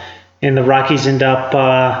triple, and the Rockies end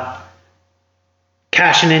up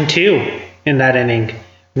cashing in 2 in that inning.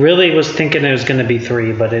 Really was thinking it was going to be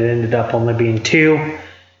 3, but it ended up only being 2.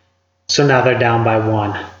 So now they're down by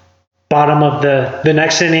 1. Bottom of the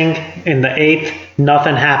next inning, in the 8th,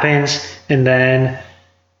 nothing happens. And then,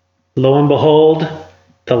 lo and behold,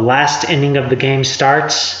 the last inning of the game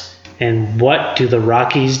starts. And what do the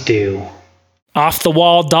Rockies do? Off the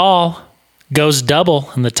wall Dahl goes double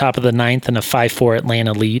in the top of the 9th in a 5-4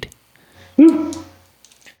 Atlanta lead. Woo.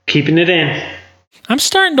 Keeping it in. I'm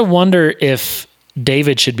starting to wonder if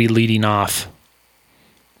David should be leading off.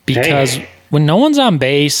 Because when no one's on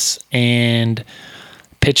base and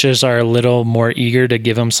pitchers are a little more eager to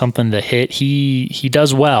give him something to hit, he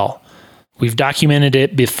does well. We've documented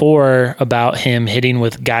it before about him hitting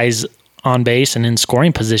with guys on base and in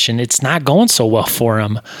scoring position. It's not going so well for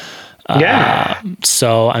him. Yeah.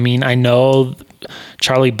 So, I mean, I know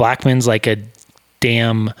Charlie Blackmon's like a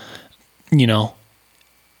damn,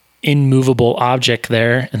 immovable object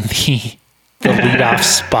there in the leadoff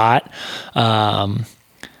spot.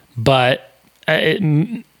 But,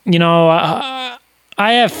 I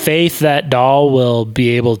have faith that Dahl will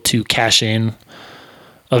be able to cash in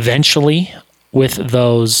eventually with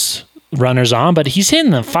those runners on, but he's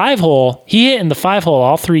hitting the 5-hole. He hit in the 5-hole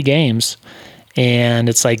all 3 games. And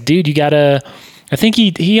it's like, dude, you gotta, I think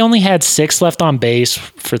he only had 6 left on base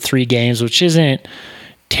for 3 games, which isn't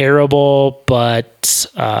terrible, but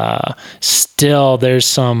still there's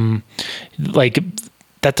some, like,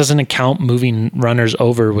 that doesn't account moving runners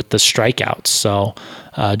over with the strikeouts. So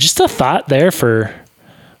just a thought there for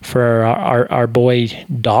our boy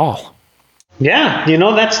Dahl. Yeah,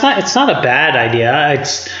 it's not a bad idea.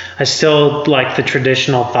 I still like the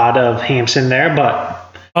traditional thought of Hampson there, but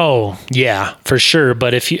oh yeah, for sure.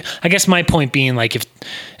 But I guess my point being, like, if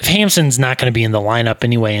Hampson's not going to be in the lineup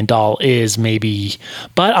anyway, and Dahl is, maybe.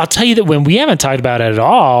 But I'll tell you that when we haven't talked about it at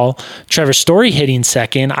all, Trevor Story hitting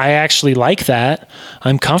second, I actually like that.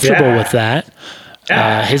 I'm comfortable with that.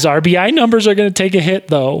 Yeah. His RBI numbers are going to take a hit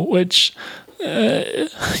though, which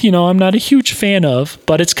I'm not a huge fan of,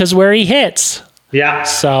 but it's because where he hits. Yeah.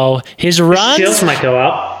 So his runs, his steals might go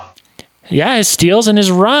up. Yeah, his steals and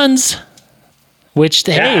his runs. Which,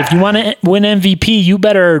 hey, if you want to win MVP, you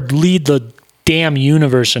better lead the damn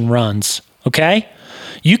universe in runs, okay?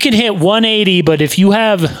 You can hit 180, but if you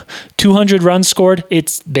have 200 runs scored,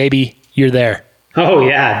 baby, you're there. Oh,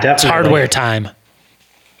 yeah, definitely. It's hardware time.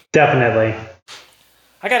 Definitely.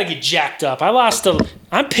 I got to get jacked up.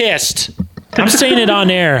 I'm pissed. I'm saying it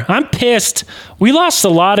on air. I'm pissed. We lost a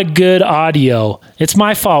lot of good audio. It's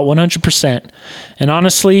my fault, 100%. And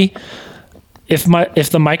honestly,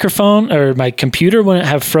 if the microphone or my computer wouldn't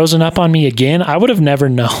have frozen up on me again, I would have never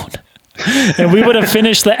known. And we would have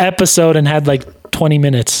finished the episode and had like 20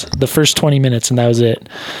 minutes, the first 20 minutes, and that was it.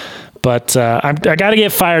 But I got to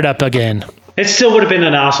get fired up again. It still would have been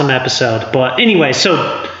an awesome episode. But anyway,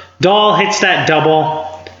 so Dahl hits that double.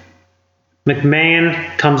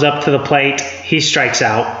 McMahon comes up to the plate. He strikes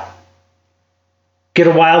out. Get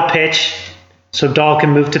a wild pitch so Dahl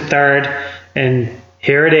can move to third. And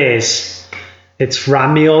here it is. It's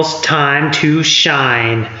Ramil's time to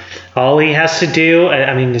shine. All he has to do,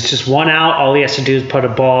 it's just one out. All he has to do is put a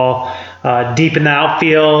ball deep in the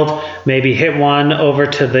outfield, maybe hit one over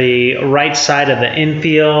to the right side of the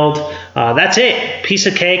infield. That's it. Piece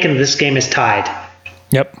of cake, and this game is tied.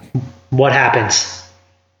 Yep. What happens?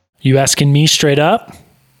 You asking me straight up?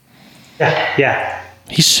 Yeah.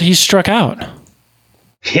 He struck out.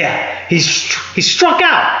 Yeah, he struck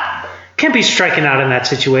out. Can't be striking out in that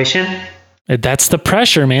situation. That's the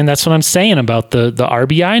pressure, man. That's what I'm saying about the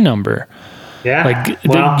RBI number.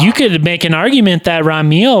 Yeah. You could make an argument that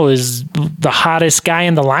Ramil is the hottest guy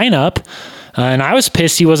in the lineup. And I was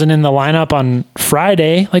pissed he wasn't in the lineup on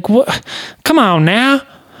Friday. Like, what? Come on now.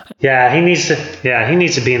 Yeah, he needs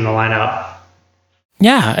to be in the lineup.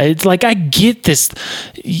 Yeah, it's like, I get this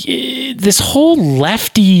whole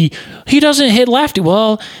lefty. He doesn't hit lefty.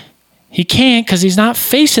 Well, he can't because he's not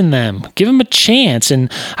facing them. Give him a chance.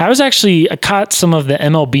 And I caught some of the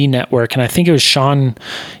MLB Network, and I think it was Sean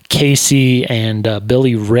Casey and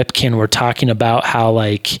Billy Ripken were talking about how,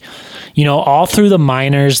 like, all through the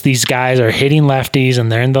minors, these guys are hitting lefties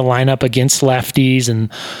and they're in the lineup against lefties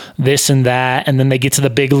and this and that. And then they get to the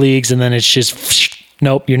big leagues and then it's just,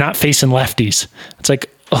 nope, you're not facing lefties. It's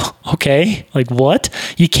like, oh, okay, like what?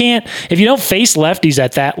 You can't, if you don't face lefties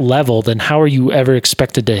at that level, then how are you ever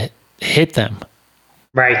expected to hit them?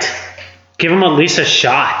 Right. Give them at least a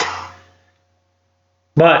shot.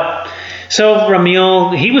 But so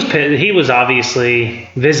Ramil, he was obviously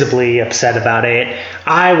visibly upset about it.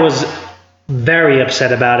 I was very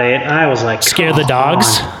upset about it. I was like, scare the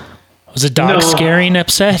dogs? Was it dog scaring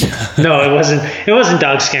upset? No, it wasn't. It wasn't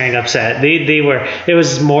dog scaring upset. It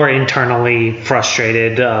was more internally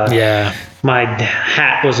frustrated. Yeah. my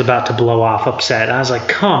hat was about to blow off upset. I was like,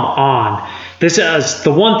 come on. This is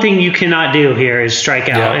the one thing you cannot do here is strike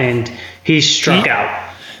out, and he struck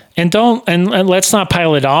out. And let's not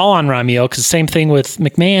pile it all on Ramiel, because same thing with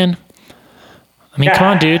McMahon. I mean, come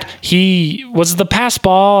on, dude. Was the pass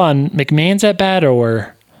ball on McMahon's at bat,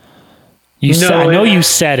 or I know you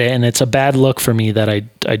said it, and it's a bad look for me that I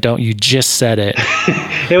don't. You just said it.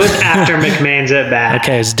 It was after McMahon's at bat.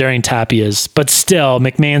 Okay, it's during Tapia's, but still,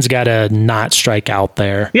 McMahon's got to not strike out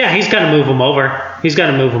there. Yeah, he's got to move him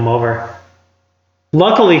over.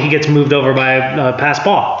 Luckily, he gets moved over by a pass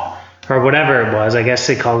ball or whatever it was. I guess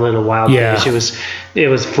they called it a wild pitch. It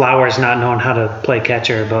was Flowers not knowing how to play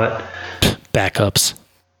catcher, but backups.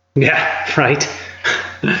 Yeah, right.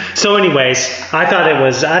 So, anyways, I thought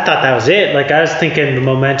that was it. Like, I was thinking the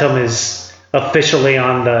momentum is officially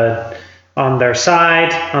on their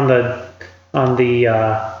side, on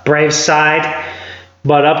the Braves side,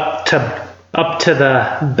 but up to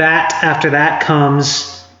the bat after that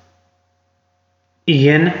comes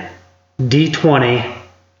Ian D20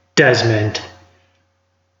 Desmond.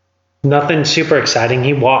 Nothing super exciting.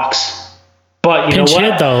 He walks. But you know what?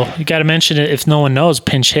 Pinch hit, though. You got to mention it if no one knows.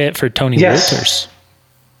 Pinch hit for Tony Wolters.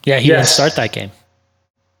 Yeah, he didn't start that game.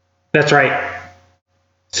 That's right.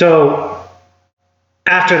 So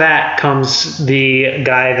after that comes the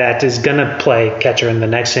guy that is going to play catcher in the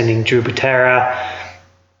next inning, Drew Butera.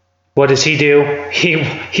 What does he do?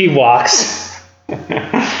 He walks.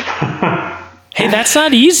 Hey, that's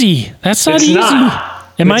not easy. That's not easy.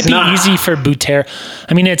 It might be easy for Butera.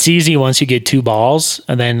 I mean, it's easy once you get 2 balls,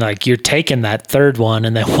 and then like you're taking that third one,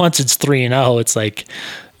 and then once it's 3-0, it's like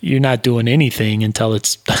you're not doing anything until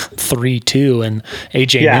it's 3-2. And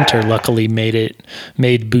AJ Minter luckily made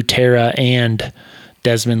Butera and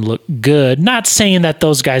Desmond look good. Not saying that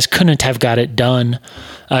those guys couldn't have got it done.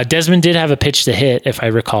 Desmond did have a pitch to hit, if I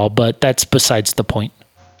recall, but that's besides the point.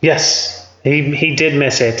 Yes, he did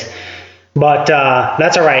miss it. But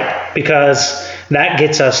that's all right, because that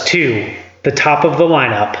gets us to the top of the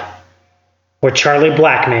lineup, where Charlie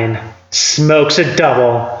Blackmon smokes a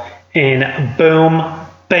double, and boom,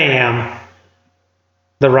 bam,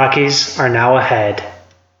 the Rockies are now ahead.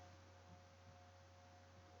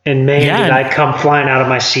 And man, did I come flying out of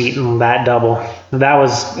my seat in that double. That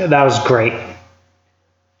was great.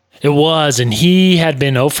 It was, and he had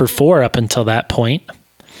been 0 for 4 up until that point.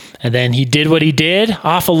 And then he did what he did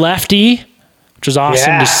off a lefty, which was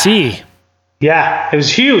awesome to see. Yeah, it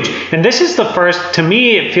was huge. And this is the first, to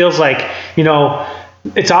me, it feels like,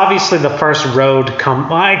 it's obviously the first road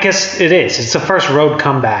I guess it is. It's the first road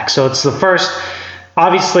comeback. So it's the first,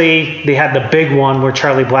 obviously, they had the big one where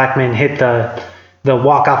Charlie Blackmon hit the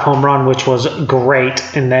walk-off home run, which was great.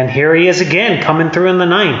 And then here he is again, coming through in the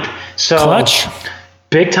 9th. So clutch.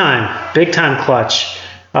 Big time clutch.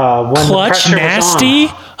 When clutch the nasty?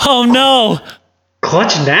 Oh, no.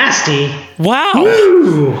 Clutch nasty? Wow.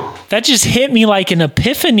 Ooh. That just hit me like an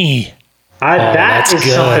epiphany. That is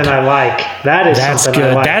good. Something I like. That's something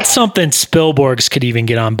good. I like. That's something Spielborgs could even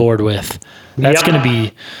get on board with. That's going to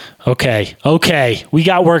be okay. Okay, we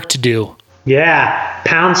got work to do. Yeah,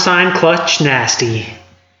 # clutch nasty.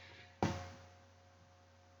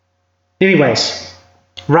 Anyways,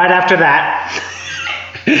 right after that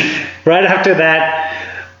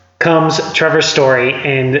comes Trevor's story,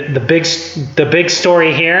 and the big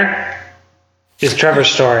story here is Trevor's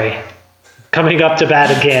story coming up to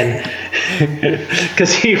bat again,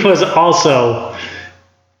 because he was also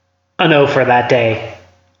an 0 for that day,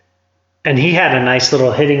 and he had a nice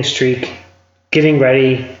little hitting streak, getting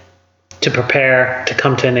ready to prepare to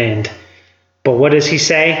come to an end. But what does he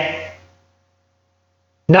say?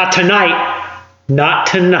 Not tonight. Not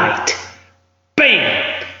tonight.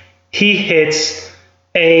 Bam! He hits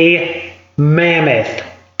a mammoth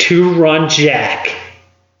 2-run jack.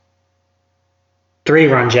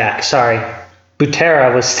 3-run jack, sorry.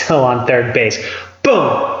 Butera was still on third base.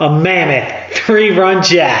 Boom! A mammoth 3-run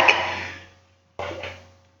jack.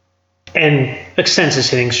 And extends his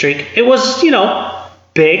hitting streak. It was,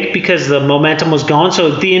 big because the momentum was gone.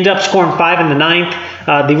 So they ended up scoring 5 in the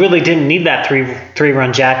 9th. They really didn't need that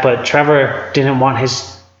 3-run jack, but Trevor didn't want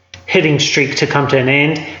his hitting streak to come to an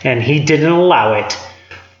end, and he didn't allow it.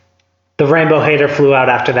 The Rainbow Hater flew out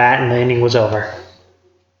after that, and the inning was over.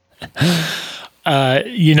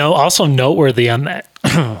 Also noteworthy on that.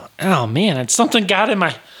 Oh man, it's something got in my.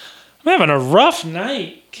 I'm having a rough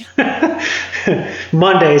night.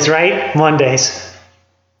 Mondays, right? Mondays.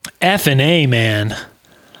 F&A, man.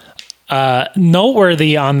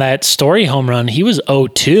 Noteworthy on that Story home run, he was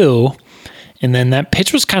 0-2, and then that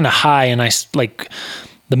pitch was kind of high, and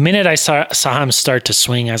the minute I saw him start to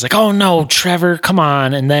swing, I was like, oh no, Trevor, come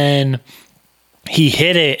on. And then he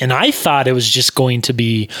hit it, and I thought it was just going to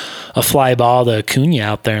be a fly ball to Acuna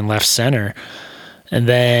out there in left center. And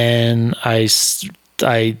then they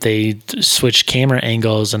switched camera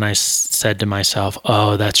angles, and I said to myself,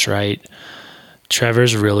 oh, that's right.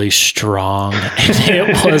 Trevor's really strong. And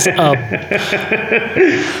it was a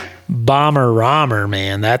bomber-romber,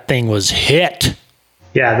 man. That thing was hit.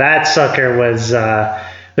 Yeah, that sucker was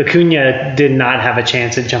Acuna did not have a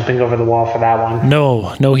chance at jumping over the wall for that one.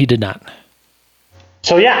 No, he did not.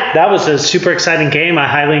 So, yeah, that was a super exciting game. I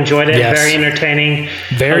highly enjoyed it. Yes. Very entertaining.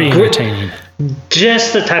 Very entertaining.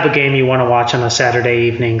 Just the type of game you want to watch on a Saturday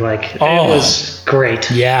evening. Like, it was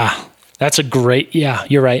great. Yeah. That's a great, yeah,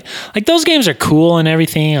 you're right. Like, those games are cool and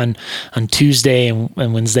everything on Tuesday and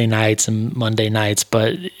Wednesday nights and Monday nights,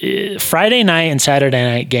 but Friday night and Saturday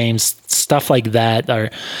night games, stuff like that,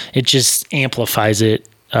 it just amplifies it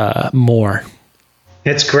more.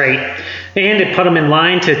 It's great. And it put them in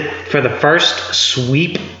line for the first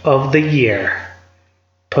sweep of the year.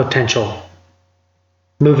 Potential.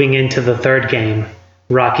 Moving into the third game,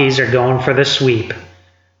 Rockies are going for the sweep.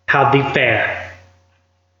 How'd be fair?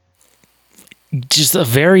 Just a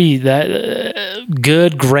very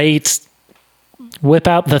good, great. Whip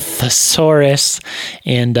out the thesaurus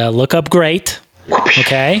and look up great,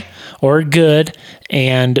 okay, or good,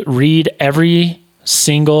 and read every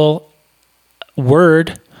single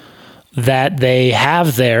word that they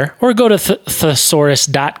have there, or go to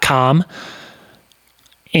thesaurus.com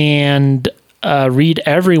and read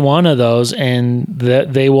every one of those, and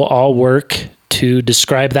they will all work to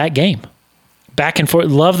describe that game. Back and forth.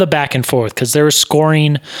 Love the back and forth because there was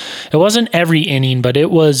scoring. It wasn't every inning, but it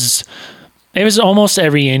was almost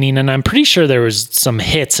every inning, and I'm pretty sure there was some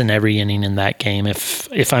hits in every inning in that game,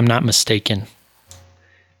 if I'm not mistaken.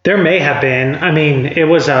 There may have been. I mean, it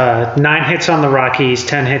was 9 hits on the Rockies,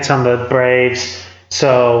 10 hits on the Braves.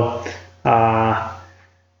 So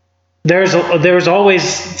there's always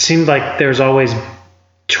seemed like there's always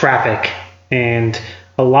traffic and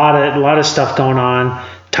a lot of stuff going on.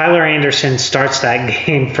 Tyler Anderson starts that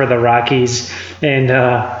game for the Rockies, and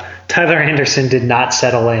Tyler Anderson did not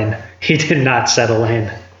settle in. He did not settle in.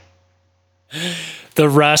 The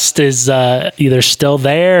rust is either still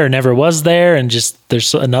there or never was there, and just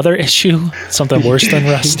there's another issue, something worse than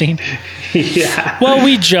rusting. Yeah. Well,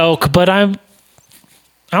 we joke, but I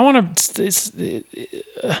want to.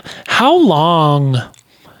 How long?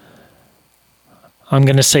 I'm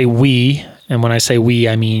going to say we, and when I say we,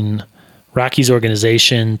 I mean Rockies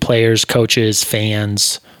organization, players, coaches,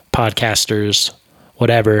 fans, podcasters,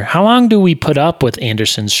 whatever. How long do we put up with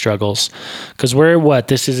Anderson's struggles? Because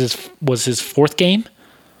this was his fourth game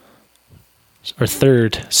or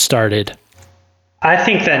third started. I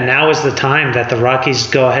think that now is the time that the Rockies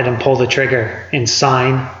go ahead and pull the trigger and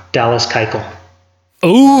sign Dallas Keuchel.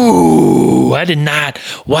 Ooh, I did not.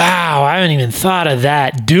 Wow, I haven't even thought of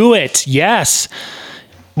that. Do it. Yes.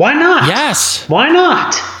 Why not? Yes. Why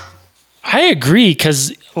not? I agree,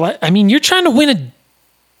 because, I mean, you're trying to win a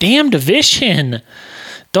damn division.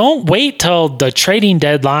 Don't wait till the trading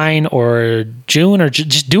deadline or June, or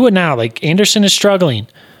just do it now. Anderson is struggling,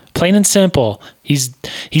 plain and simple. He's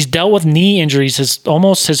dealt with knee injuries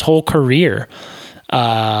almost his whole career.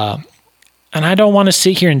 And I don't want to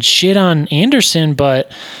sit here and shit on Anderson,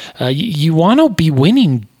 but you want to be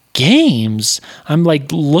winning games. I'm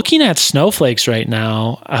looking at snowflakes right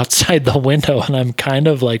now outside the window, and I'm kind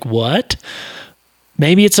of like, what?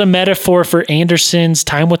 Maybe it's a metaphor for Anderson's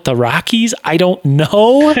time with the Rockies. I don't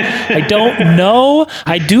know.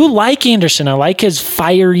 I do like Anderson. I like his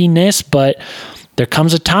fieriness, but there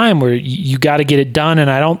comes a time where you got to get it done, and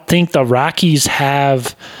I don't think the Rockies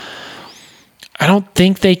have... I don't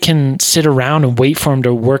think they can sit around and wait for him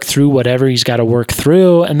to work through whatever he's got to work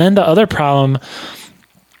through. And then the other problem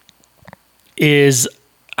is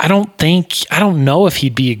I don't know if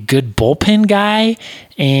he'd be a good bullpen guy,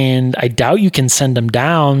 and I doubt you can send him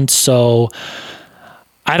down. So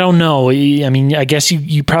I don't know. I mean, I guess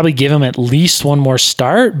you probably give him at least one more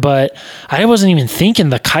start, but I wasn't even thinking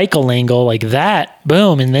the Keuchel angle like that.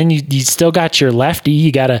 Boom. And then you still got your lefty.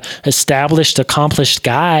 You got a established, accomplished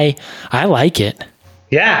guy. I like it.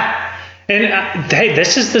 Yeah. And hey,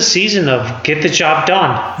 this is the season of get the job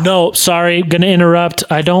done. No, sorry. Going to interrupt.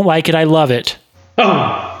 I don't like it. I love it.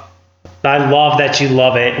 Oh, I love that you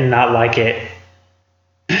love it and not like it.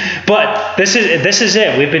 But this is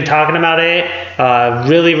it. We've been talking about it.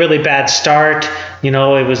 Really, really bad start. You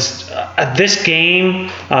know, it was this game.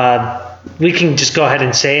 We can just go ahead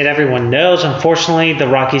and say it. Everyone knows. Unfortunately, the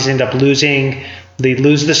Rockies end up losing. They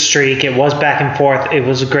lose the streak. It was back and forth. It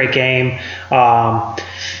was a great game.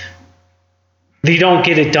 They don't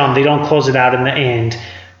get it done. They don't close it out in the end.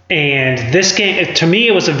 And this game, to me,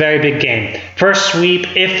 it was a very big game. First sweep,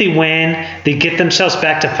 if they win, they get themselves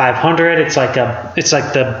back to 500. It's like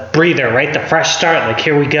the breather, right? The fresh start. Like,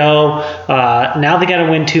 here we go. Now they got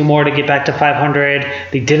to win 2 more to get back to 500.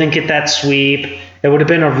 They didn't get that sweep. It would have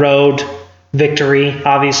been a road victory.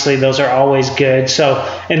 Obviously, those are always good. So,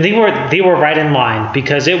 and they were right in line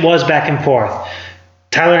because it was back and forth.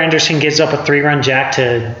 Tyler Anderson gives up a 3-run jack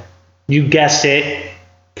to, you guessed it,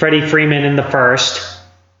 Freddie Freeman in the first.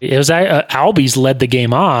 It was Albies led the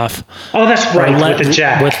game off. Oh, that's right, with the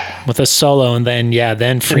jack. With a solo, and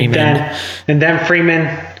then Freeman. And then Freeman.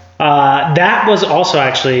 That was also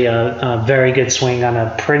actually a very good swing on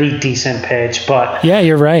a pretty decent pitch. But yeah,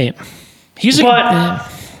 you're right.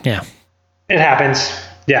 Yeah. It happens.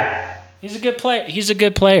 Yeah. He's a good player. He's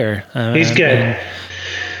He's good.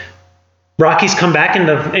 Rockies come back in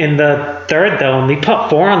the third, though, and they put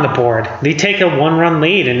 4 on the board. They take a 1-run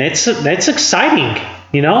lead, and it's exciting.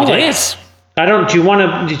 You know, it is. Did you want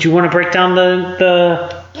to break down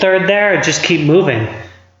the third there, or just keep moving?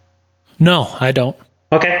 No, I don't.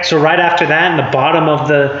 Okay, so right after that, in the bottom of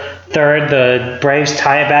the third, the Braves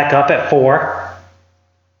tie it back up at 4,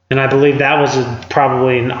 and I believe that was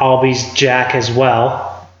probably an Albies jack as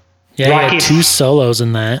well. Yeah, Rockies, he had 2 solos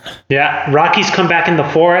in that. Yeah, Rockies come back in the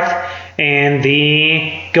 4th, and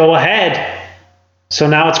they go ahead. So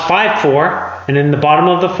now it's 5-4, and in the bottom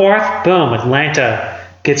of the 4th, boom, Atlanta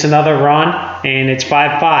gets another run, and it's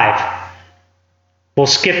 5-5. We'll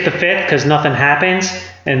skip the 5th because nothing happens,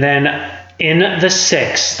 and then in the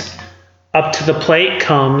 6th, up to the plate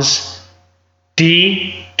comes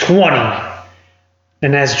D20.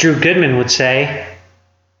 And as Drew Goodman would say,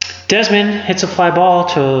 Desmond hits a fly ball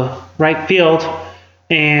to right field,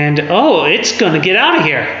 and it's going to get out of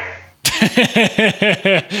here.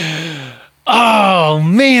 Oh,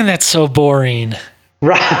 man, that's so boring.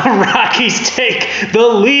 Rockies take the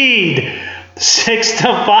lead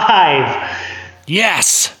 6-5.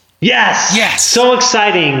 Yes. So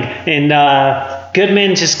exciting. And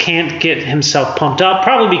Goodman just can't get himself pumped up,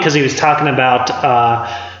 probably because he was talking about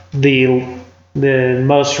the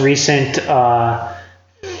most recent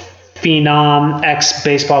phenom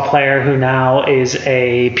ex-baseball player who now is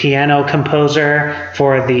a piano composer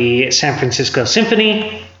for the San Francisco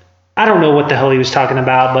Symphony. I don't know what the hell he was talking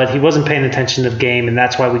about, but he wasn't paying attention to the game, and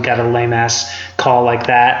that's why we got a lame-ass call like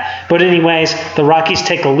that. But anyways, the Rockies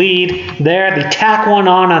take a lead there. They tack one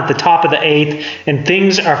on at the top of the 8th, and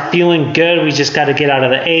things are feeling good. We just got to get out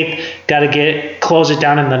of the 8th, got to close it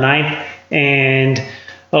down in the 9th, and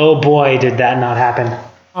oh boy, did that not happen.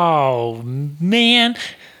 Oh, man.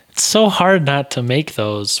 It's so hard not to make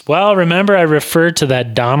those. Well, remember I referred to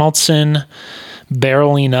that Donaldson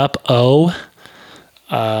barreling up O.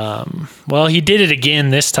 Well, he did it again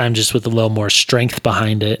this time, just with a little more strength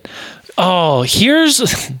behind it. Oh,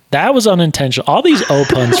 that was unintentional. All these O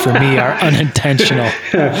puns for me are unintentional.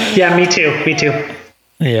 Yeah, me too.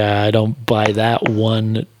 Yeah, I don't buy that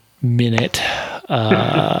 1 minute.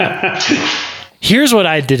 Here's what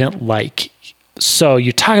I didn't like. So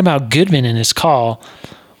you're talking about Goodman and his call.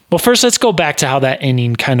 Well, first let's go back to how that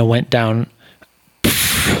inning kind of went down.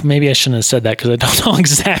 Maybe I shouldn't have said that because I don't know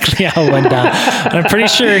exactly how it went down. I'm pretty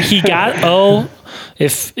sure he got O.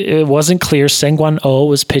 If it wasn't clear, Sengwan O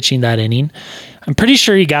was pitching that inning. I'm pretty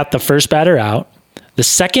sure he got the first batter out. The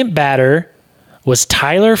second batter was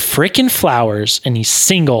Tyler frickin' Flowers, and he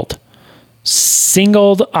singled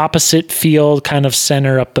opposite field, kind of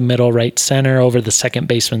center up the middle, right center over the second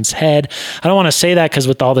baseman's head. I don't want to say that because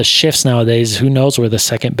with all the shifts nowadays, who knows where the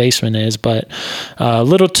second baseman is, but a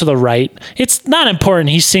little to the right. It's not important.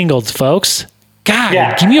 He singled, folks.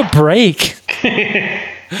 God, Give me a break.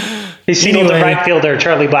 He singled the right fielder,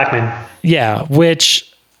 Charlie Blackmon. Yeah,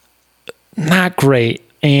 which, not great.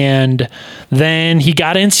 And then he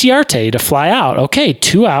got Inciarte to fly out. Okay,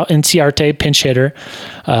 2 out. Inciarte, pinch hitter.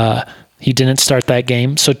 He didn't start that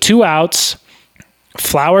game. So 2 outs.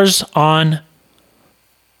 Flowers on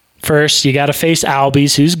first. You got to face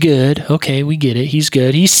Albies, who's good. Okay, we get it. He's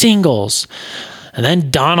good. He singles. And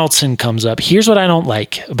then Donaldson comes up. Here's what I don't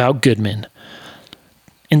like about Goodman.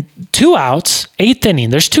 In 2 outs, 8th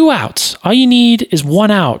inning, there's 2 outs. All you need is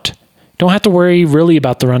 1 out. Don't have to worry really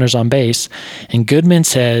about the runners on base. And Goodman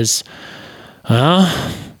says,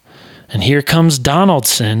 and here comes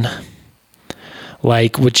Donaldson.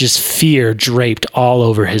 Like, with just fear draped all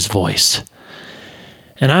over his voice.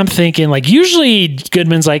 And I'm thinking, like, usually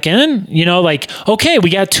Goodman's like, okay,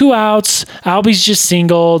 we got 2 outs. Albie's just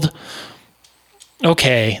singled.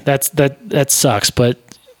 Okay, that sucks. But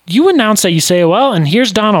you announce that, you say, well, and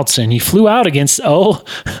here's Donaldson. He flew out against on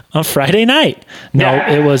Friday night. No,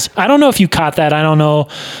 It was, I don't know if you caught that. I don't know.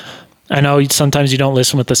 I know sometimes you don't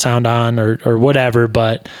listen with the sound on or whatever,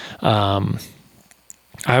 but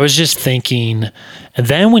I was just thinking, and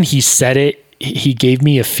then when he said it, he gave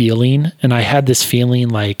me a feeling, and I had this feeling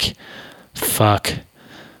like, fuck,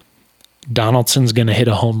 Donaldson's going to hit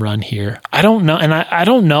a home run here. I don't know. And I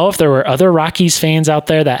don't know if there were other Rockies fans out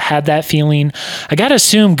there that had that feeling. I got to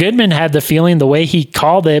assume Goodman had the feeling the way he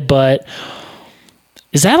called it, but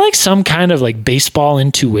is that like some kind of like baseball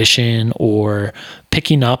intuition or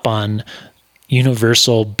picking up on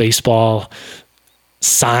universal baseball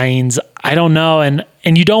signs? I don't know.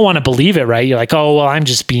 And you don't want to believe it, right? You're like, oh, well, I'm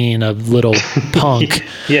just being a little punk.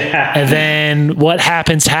 Yeah. And then what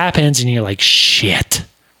happens, and you're like, shit.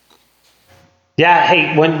 Yeah.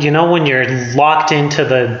 Hey, when you're locked into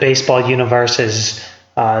the baseball universe as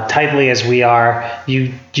tightly as we are,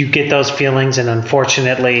 you get those feelings, and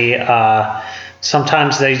unfortunately,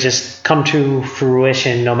 sometimes they just come to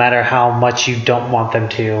fruition no matter how much you don't want them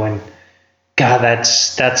to. And God, that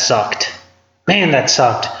sucked. Man, that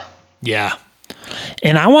sucked. Yeah.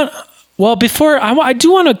 And I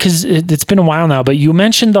do want to, because it's been a while now, but you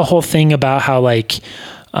mentioned the whole thing about how like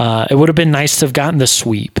it would have been nice to have gotten the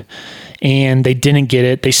sweep, and they didn't get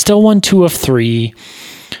it. They still won 2 of 3.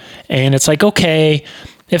 And it's like, okay,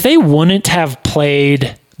 if they wouldn't have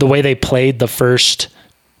played the way they played the first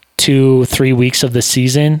 2-3 weeks of the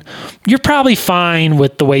season, you're probably fine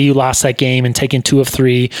with the way you lost that game and taking 2 of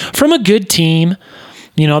 3 from a good team.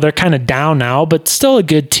 They're kind of down now, but still a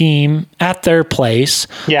good team at their place.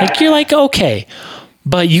 Yeah. Like, you're like, okay,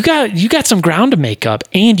 but you got some ground to make up,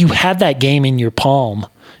 and you had that game in your palm.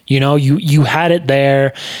 You had it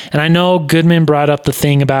there. And I know Goodman brought up the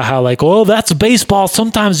thing about how like, oh, that's baseball.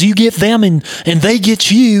 Sometimes you get them and they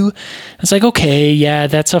get you. It's like, okay, yeah,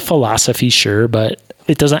 that's a philosophy, sure, but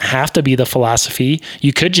it doesn't have to be the philosophy.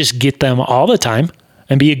 You could just get them all the time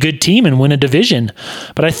and be a good team and win a division.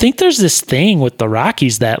 But I think there's this thing with the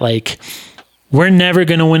Rockies that like, we're never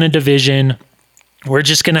going to win a division. We're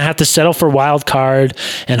just going to have to settle for wild card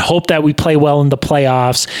and hope that we play well in the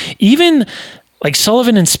playoffs. Even like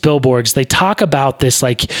Sullivan and Spielborgs, they talk about this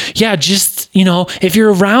like, yeah, just, if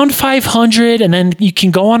you're around 500 and then you can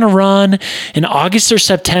go on a run in August or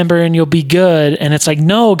September and you'll be good. And it's like,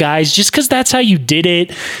 no, guys, just because that's how you did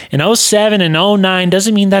it in 07 and 09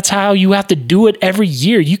 doesn't mean that's how you have to do it every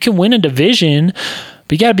year. You can win a division,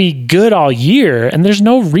 but you got to be good all year. And there's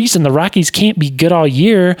no reason the Rockies can't be good all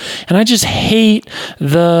year. And I just hate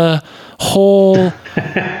the whole...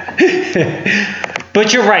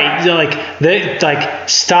 But you're right.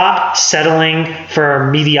 Stop settling for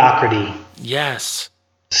mediocrity. Yes.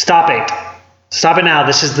 Stop it. Stop it now.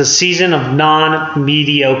 This is the season of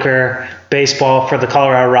non-mediocre baseball for the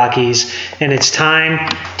Colorado Rockies, and it's time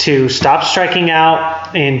to stop striking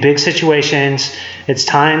out in big situations. It's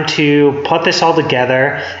time to put this all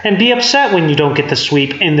together and be upset when you don't get the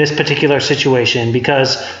sweep in this particular situation,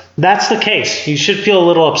 because that's the case. You should feel a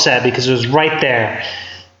little upset because it was right there.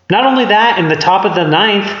 Not only that, in the top of the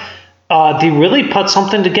 9th, they really put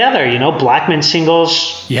something together. Blackman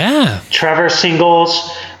singles. Yeah. Trevor singles.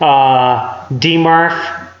 D. Murph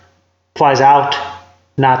flies out.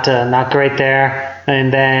 Not great there.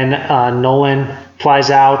 And then Nolan flies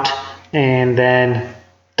out. And then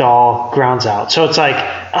Dahl grounds out. So it's like,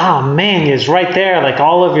 oh, man, it's right there. Like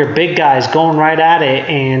all of your big guys going right at it.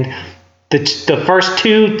 And the first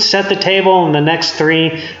 2 set the table, and the next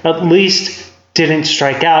 3 at least didn't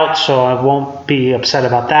strike out, so I won't be upset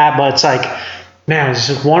about that. But it's like, man, it's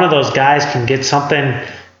just one of those guys can get something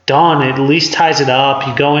done. It at least ties it up.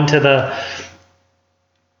 You go into the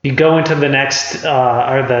next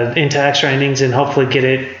into extra innings and hopefully get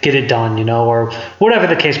it done, or whatever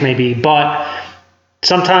the case may be. But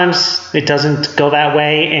sometimes it doesn't go that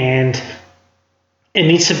way, and it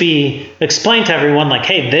needs to be explained to everyone. Like,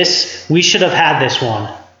 hey, we should have had this one.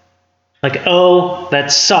 Like, oh,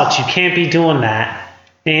 that sucks. You can't be doing that.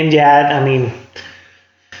 And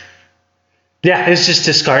it's just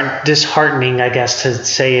disheartening, I guess, to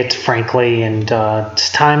say it frankly. And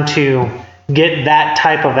it's time to get that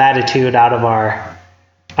type of attitude out of our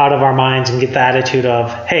minds and get the attitude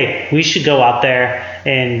of, hey, we should go out there.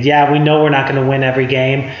 And yeah, we know we're not going to win every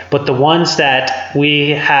game, but the ones that we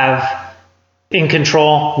have in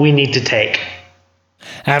control, we need to take.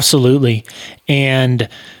 Absolutely. And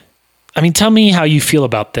tell me how you feel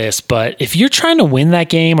about this, but if you're trying to win that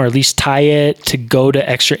game or at least tie it to go to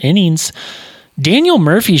extra innings, Daniel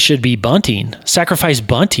Murphy should be sacrifice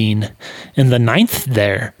bunting in the 9th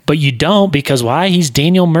there. But you don't, because why? He's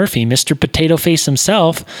Daniel Murphy, Mr. Potato Face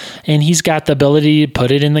himself, and he's got the ability to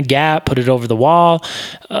put it in the gap, put it over the wall.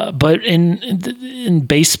 But in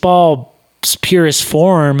baseball, purest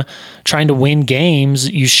form, trying to win games,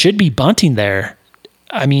 you should be bunting there.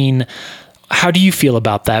 I mean, how do you feel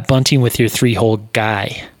about that, bunting with your 3-hole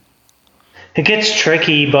guy? It gets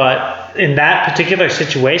tricky, but in that particular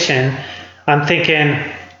situation, I'm thinking,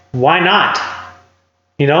 why not?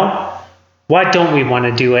 Why don't we want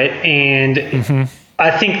to do it? And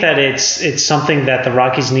I think that it's something that the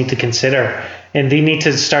Rockies need to consider, and they need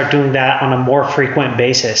to start doing that on a more frequent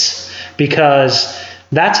basis, because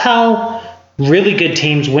that's how really good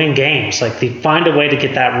teams win games. Like, they find a way to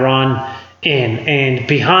get that run in. And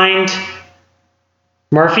behind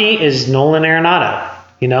Murphy is Nolan Arenado.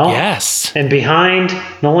 Yes. And behind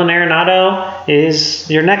Nolan Arenado is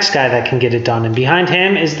your next guy that can get it done. And behind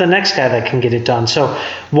him is the next guy that can get it done. So,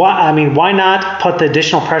 why not put the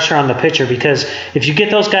additional pressure on the pitcher? Because if you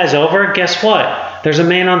get those guys over, guess what? There's a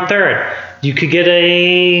man on third. You could get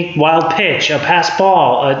a wild pitch, a pass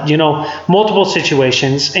ball, multiple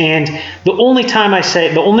situations. And the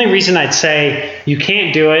only reason I'd say you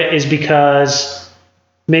can't do it is because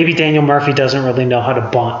maybe Daniel Murphy doesn't really know how to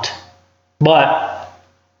bunt. But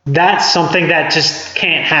that's something that just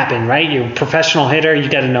can't happen, right? You're a professional hitter. You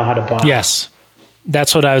got to know how to bunt. Yes.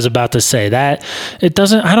 That's what I was about to say. That would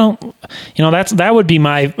be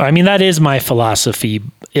that is my philosophy.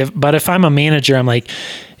 But if I'm a manager, I'm like,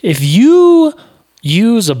 if you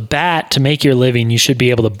use a bat to make your living, you should be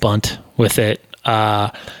able to bunt with it.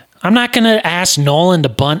 I'm not going to ask Nolan to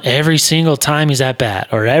bunt every single time he's at bat,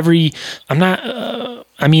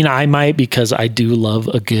 I might, because I do love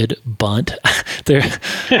a good bunt.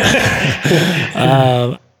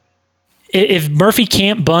 If Murphy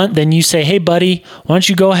can't bunt, then you say, hey, buddy, why don't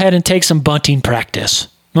you go ahead and take some bunting practice?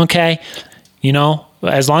 Okay?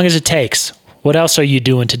 As long as it takes. What else are you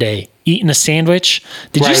doing today? Eating a sandwich?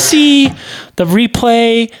 Did you see the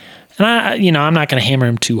replay? And I'm not going to hammer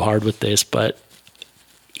him too hard with this, but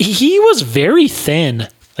he was very thin.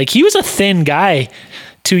 Like, he was a thin guy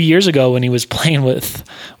 2 years ago when he was playing with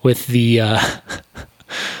the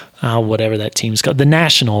whatever that team's called, the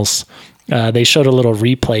Nationals. They showed a little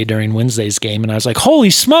replay during Wednesday's game, and I was like,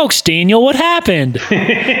 holy smokes, Daniel, what happened?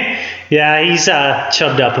 Yeah, he's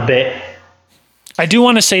chubbed up a bit. I do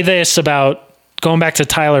want to say this about going back to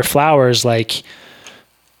Tyler Flowers. Like,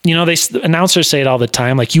 announcers say it all the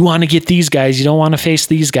time. Like, you want to get these guys, you don't want to face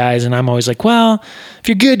these guys. And I'm always like, well, if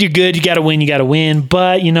you're good, you're good. You got to win.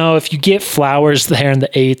 But, if you get Flowers there in the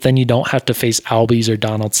 8th, then you don't have to face Albies or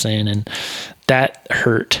Donaldson. And that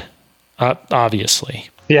hurt, obviously.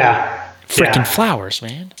 Yeah. Freaking Flowers,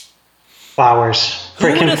 man. Flowers.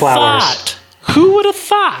 Freaking Flowers. Who would have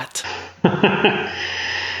thought?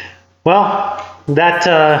 Well,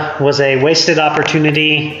 that was a wasted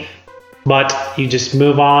opportunity. But you just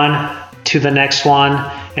move on to the next one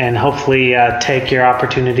and hopefully take your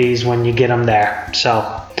opportunities when you get them there.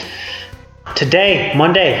 So today,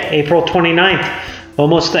 Monday, April 29th,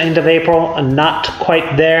 almost the end of April, not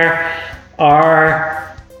quite there.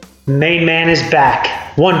 Our main man is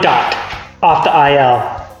back. 1 dot off the IL.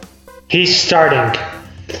 He's starting.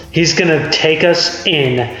 He's going to take us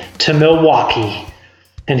in to Milwaukee,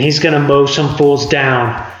 and he's going to mow some fools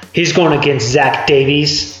down. He's going against Zach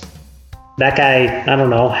Davies. That guy, I don't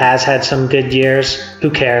know, has had some good years. Who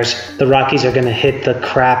cares? The Rockies are going to hit the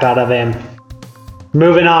crap out of him.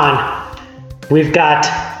 Moving on. We've got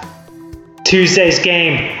Tuesday's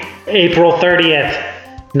game, April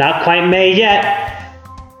 30th. Not quite May yet.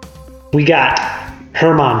 We got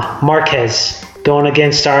Herman Marquez going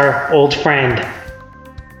against our old friend,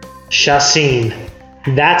 Chacin.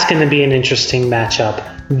 That's going to be an interesting matchup.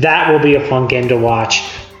 That will be a fun game to watch.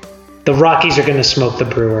 The Rockies are going to smoke the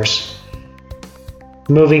Brewers.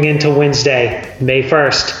 Moving into Wednesday, May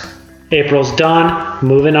 1st. April's done.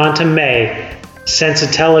 Moving on to May.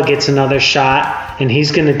 Sensatella gets another shot, and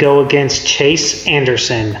he's going to go against Chase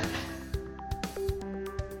Anderson.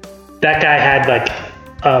 That guy had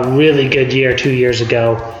a really good year 2 years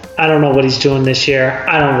ago. I don't know what he's doing this year.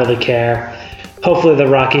 I don't really care. Hopefully the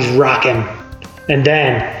Rockies rock him. And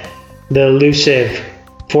then the elusive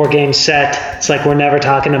 4-game set. It's like we're never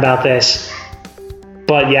talking about this.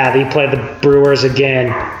 But yeah, they play the Brewers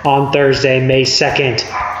again on Thursday, May 2nd.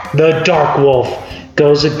 The Dark Wolf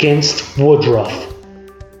goes against Woodruff.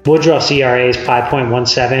 Woodruff's ERA is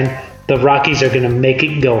 5.17. The Rockies are going to make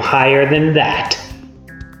it go higher than that.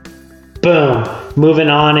 Boom. Moving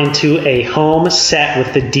on into a home set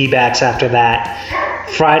with the D-backs after that.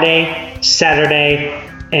 Friday, Saturday,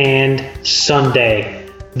 and Sunday.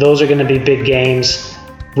 Those are going to be big games.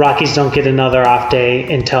 Rockies don't get another off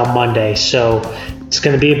day until Monday, so it's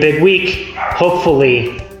going to be a big week.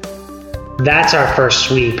 Hopefully, that's our first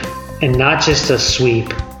sweep, and not just a sweep,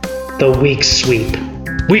 the week sweep.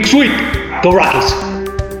 Week sweep! Go Rockies.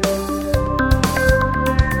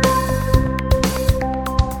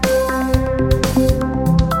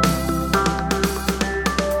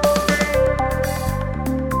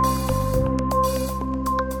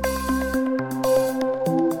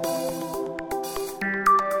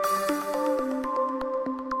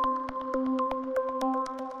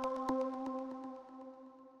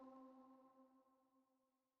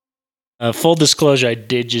 Full disclosure, I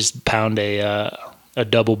did just pound a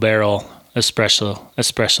double barrel espresso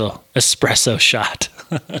shot.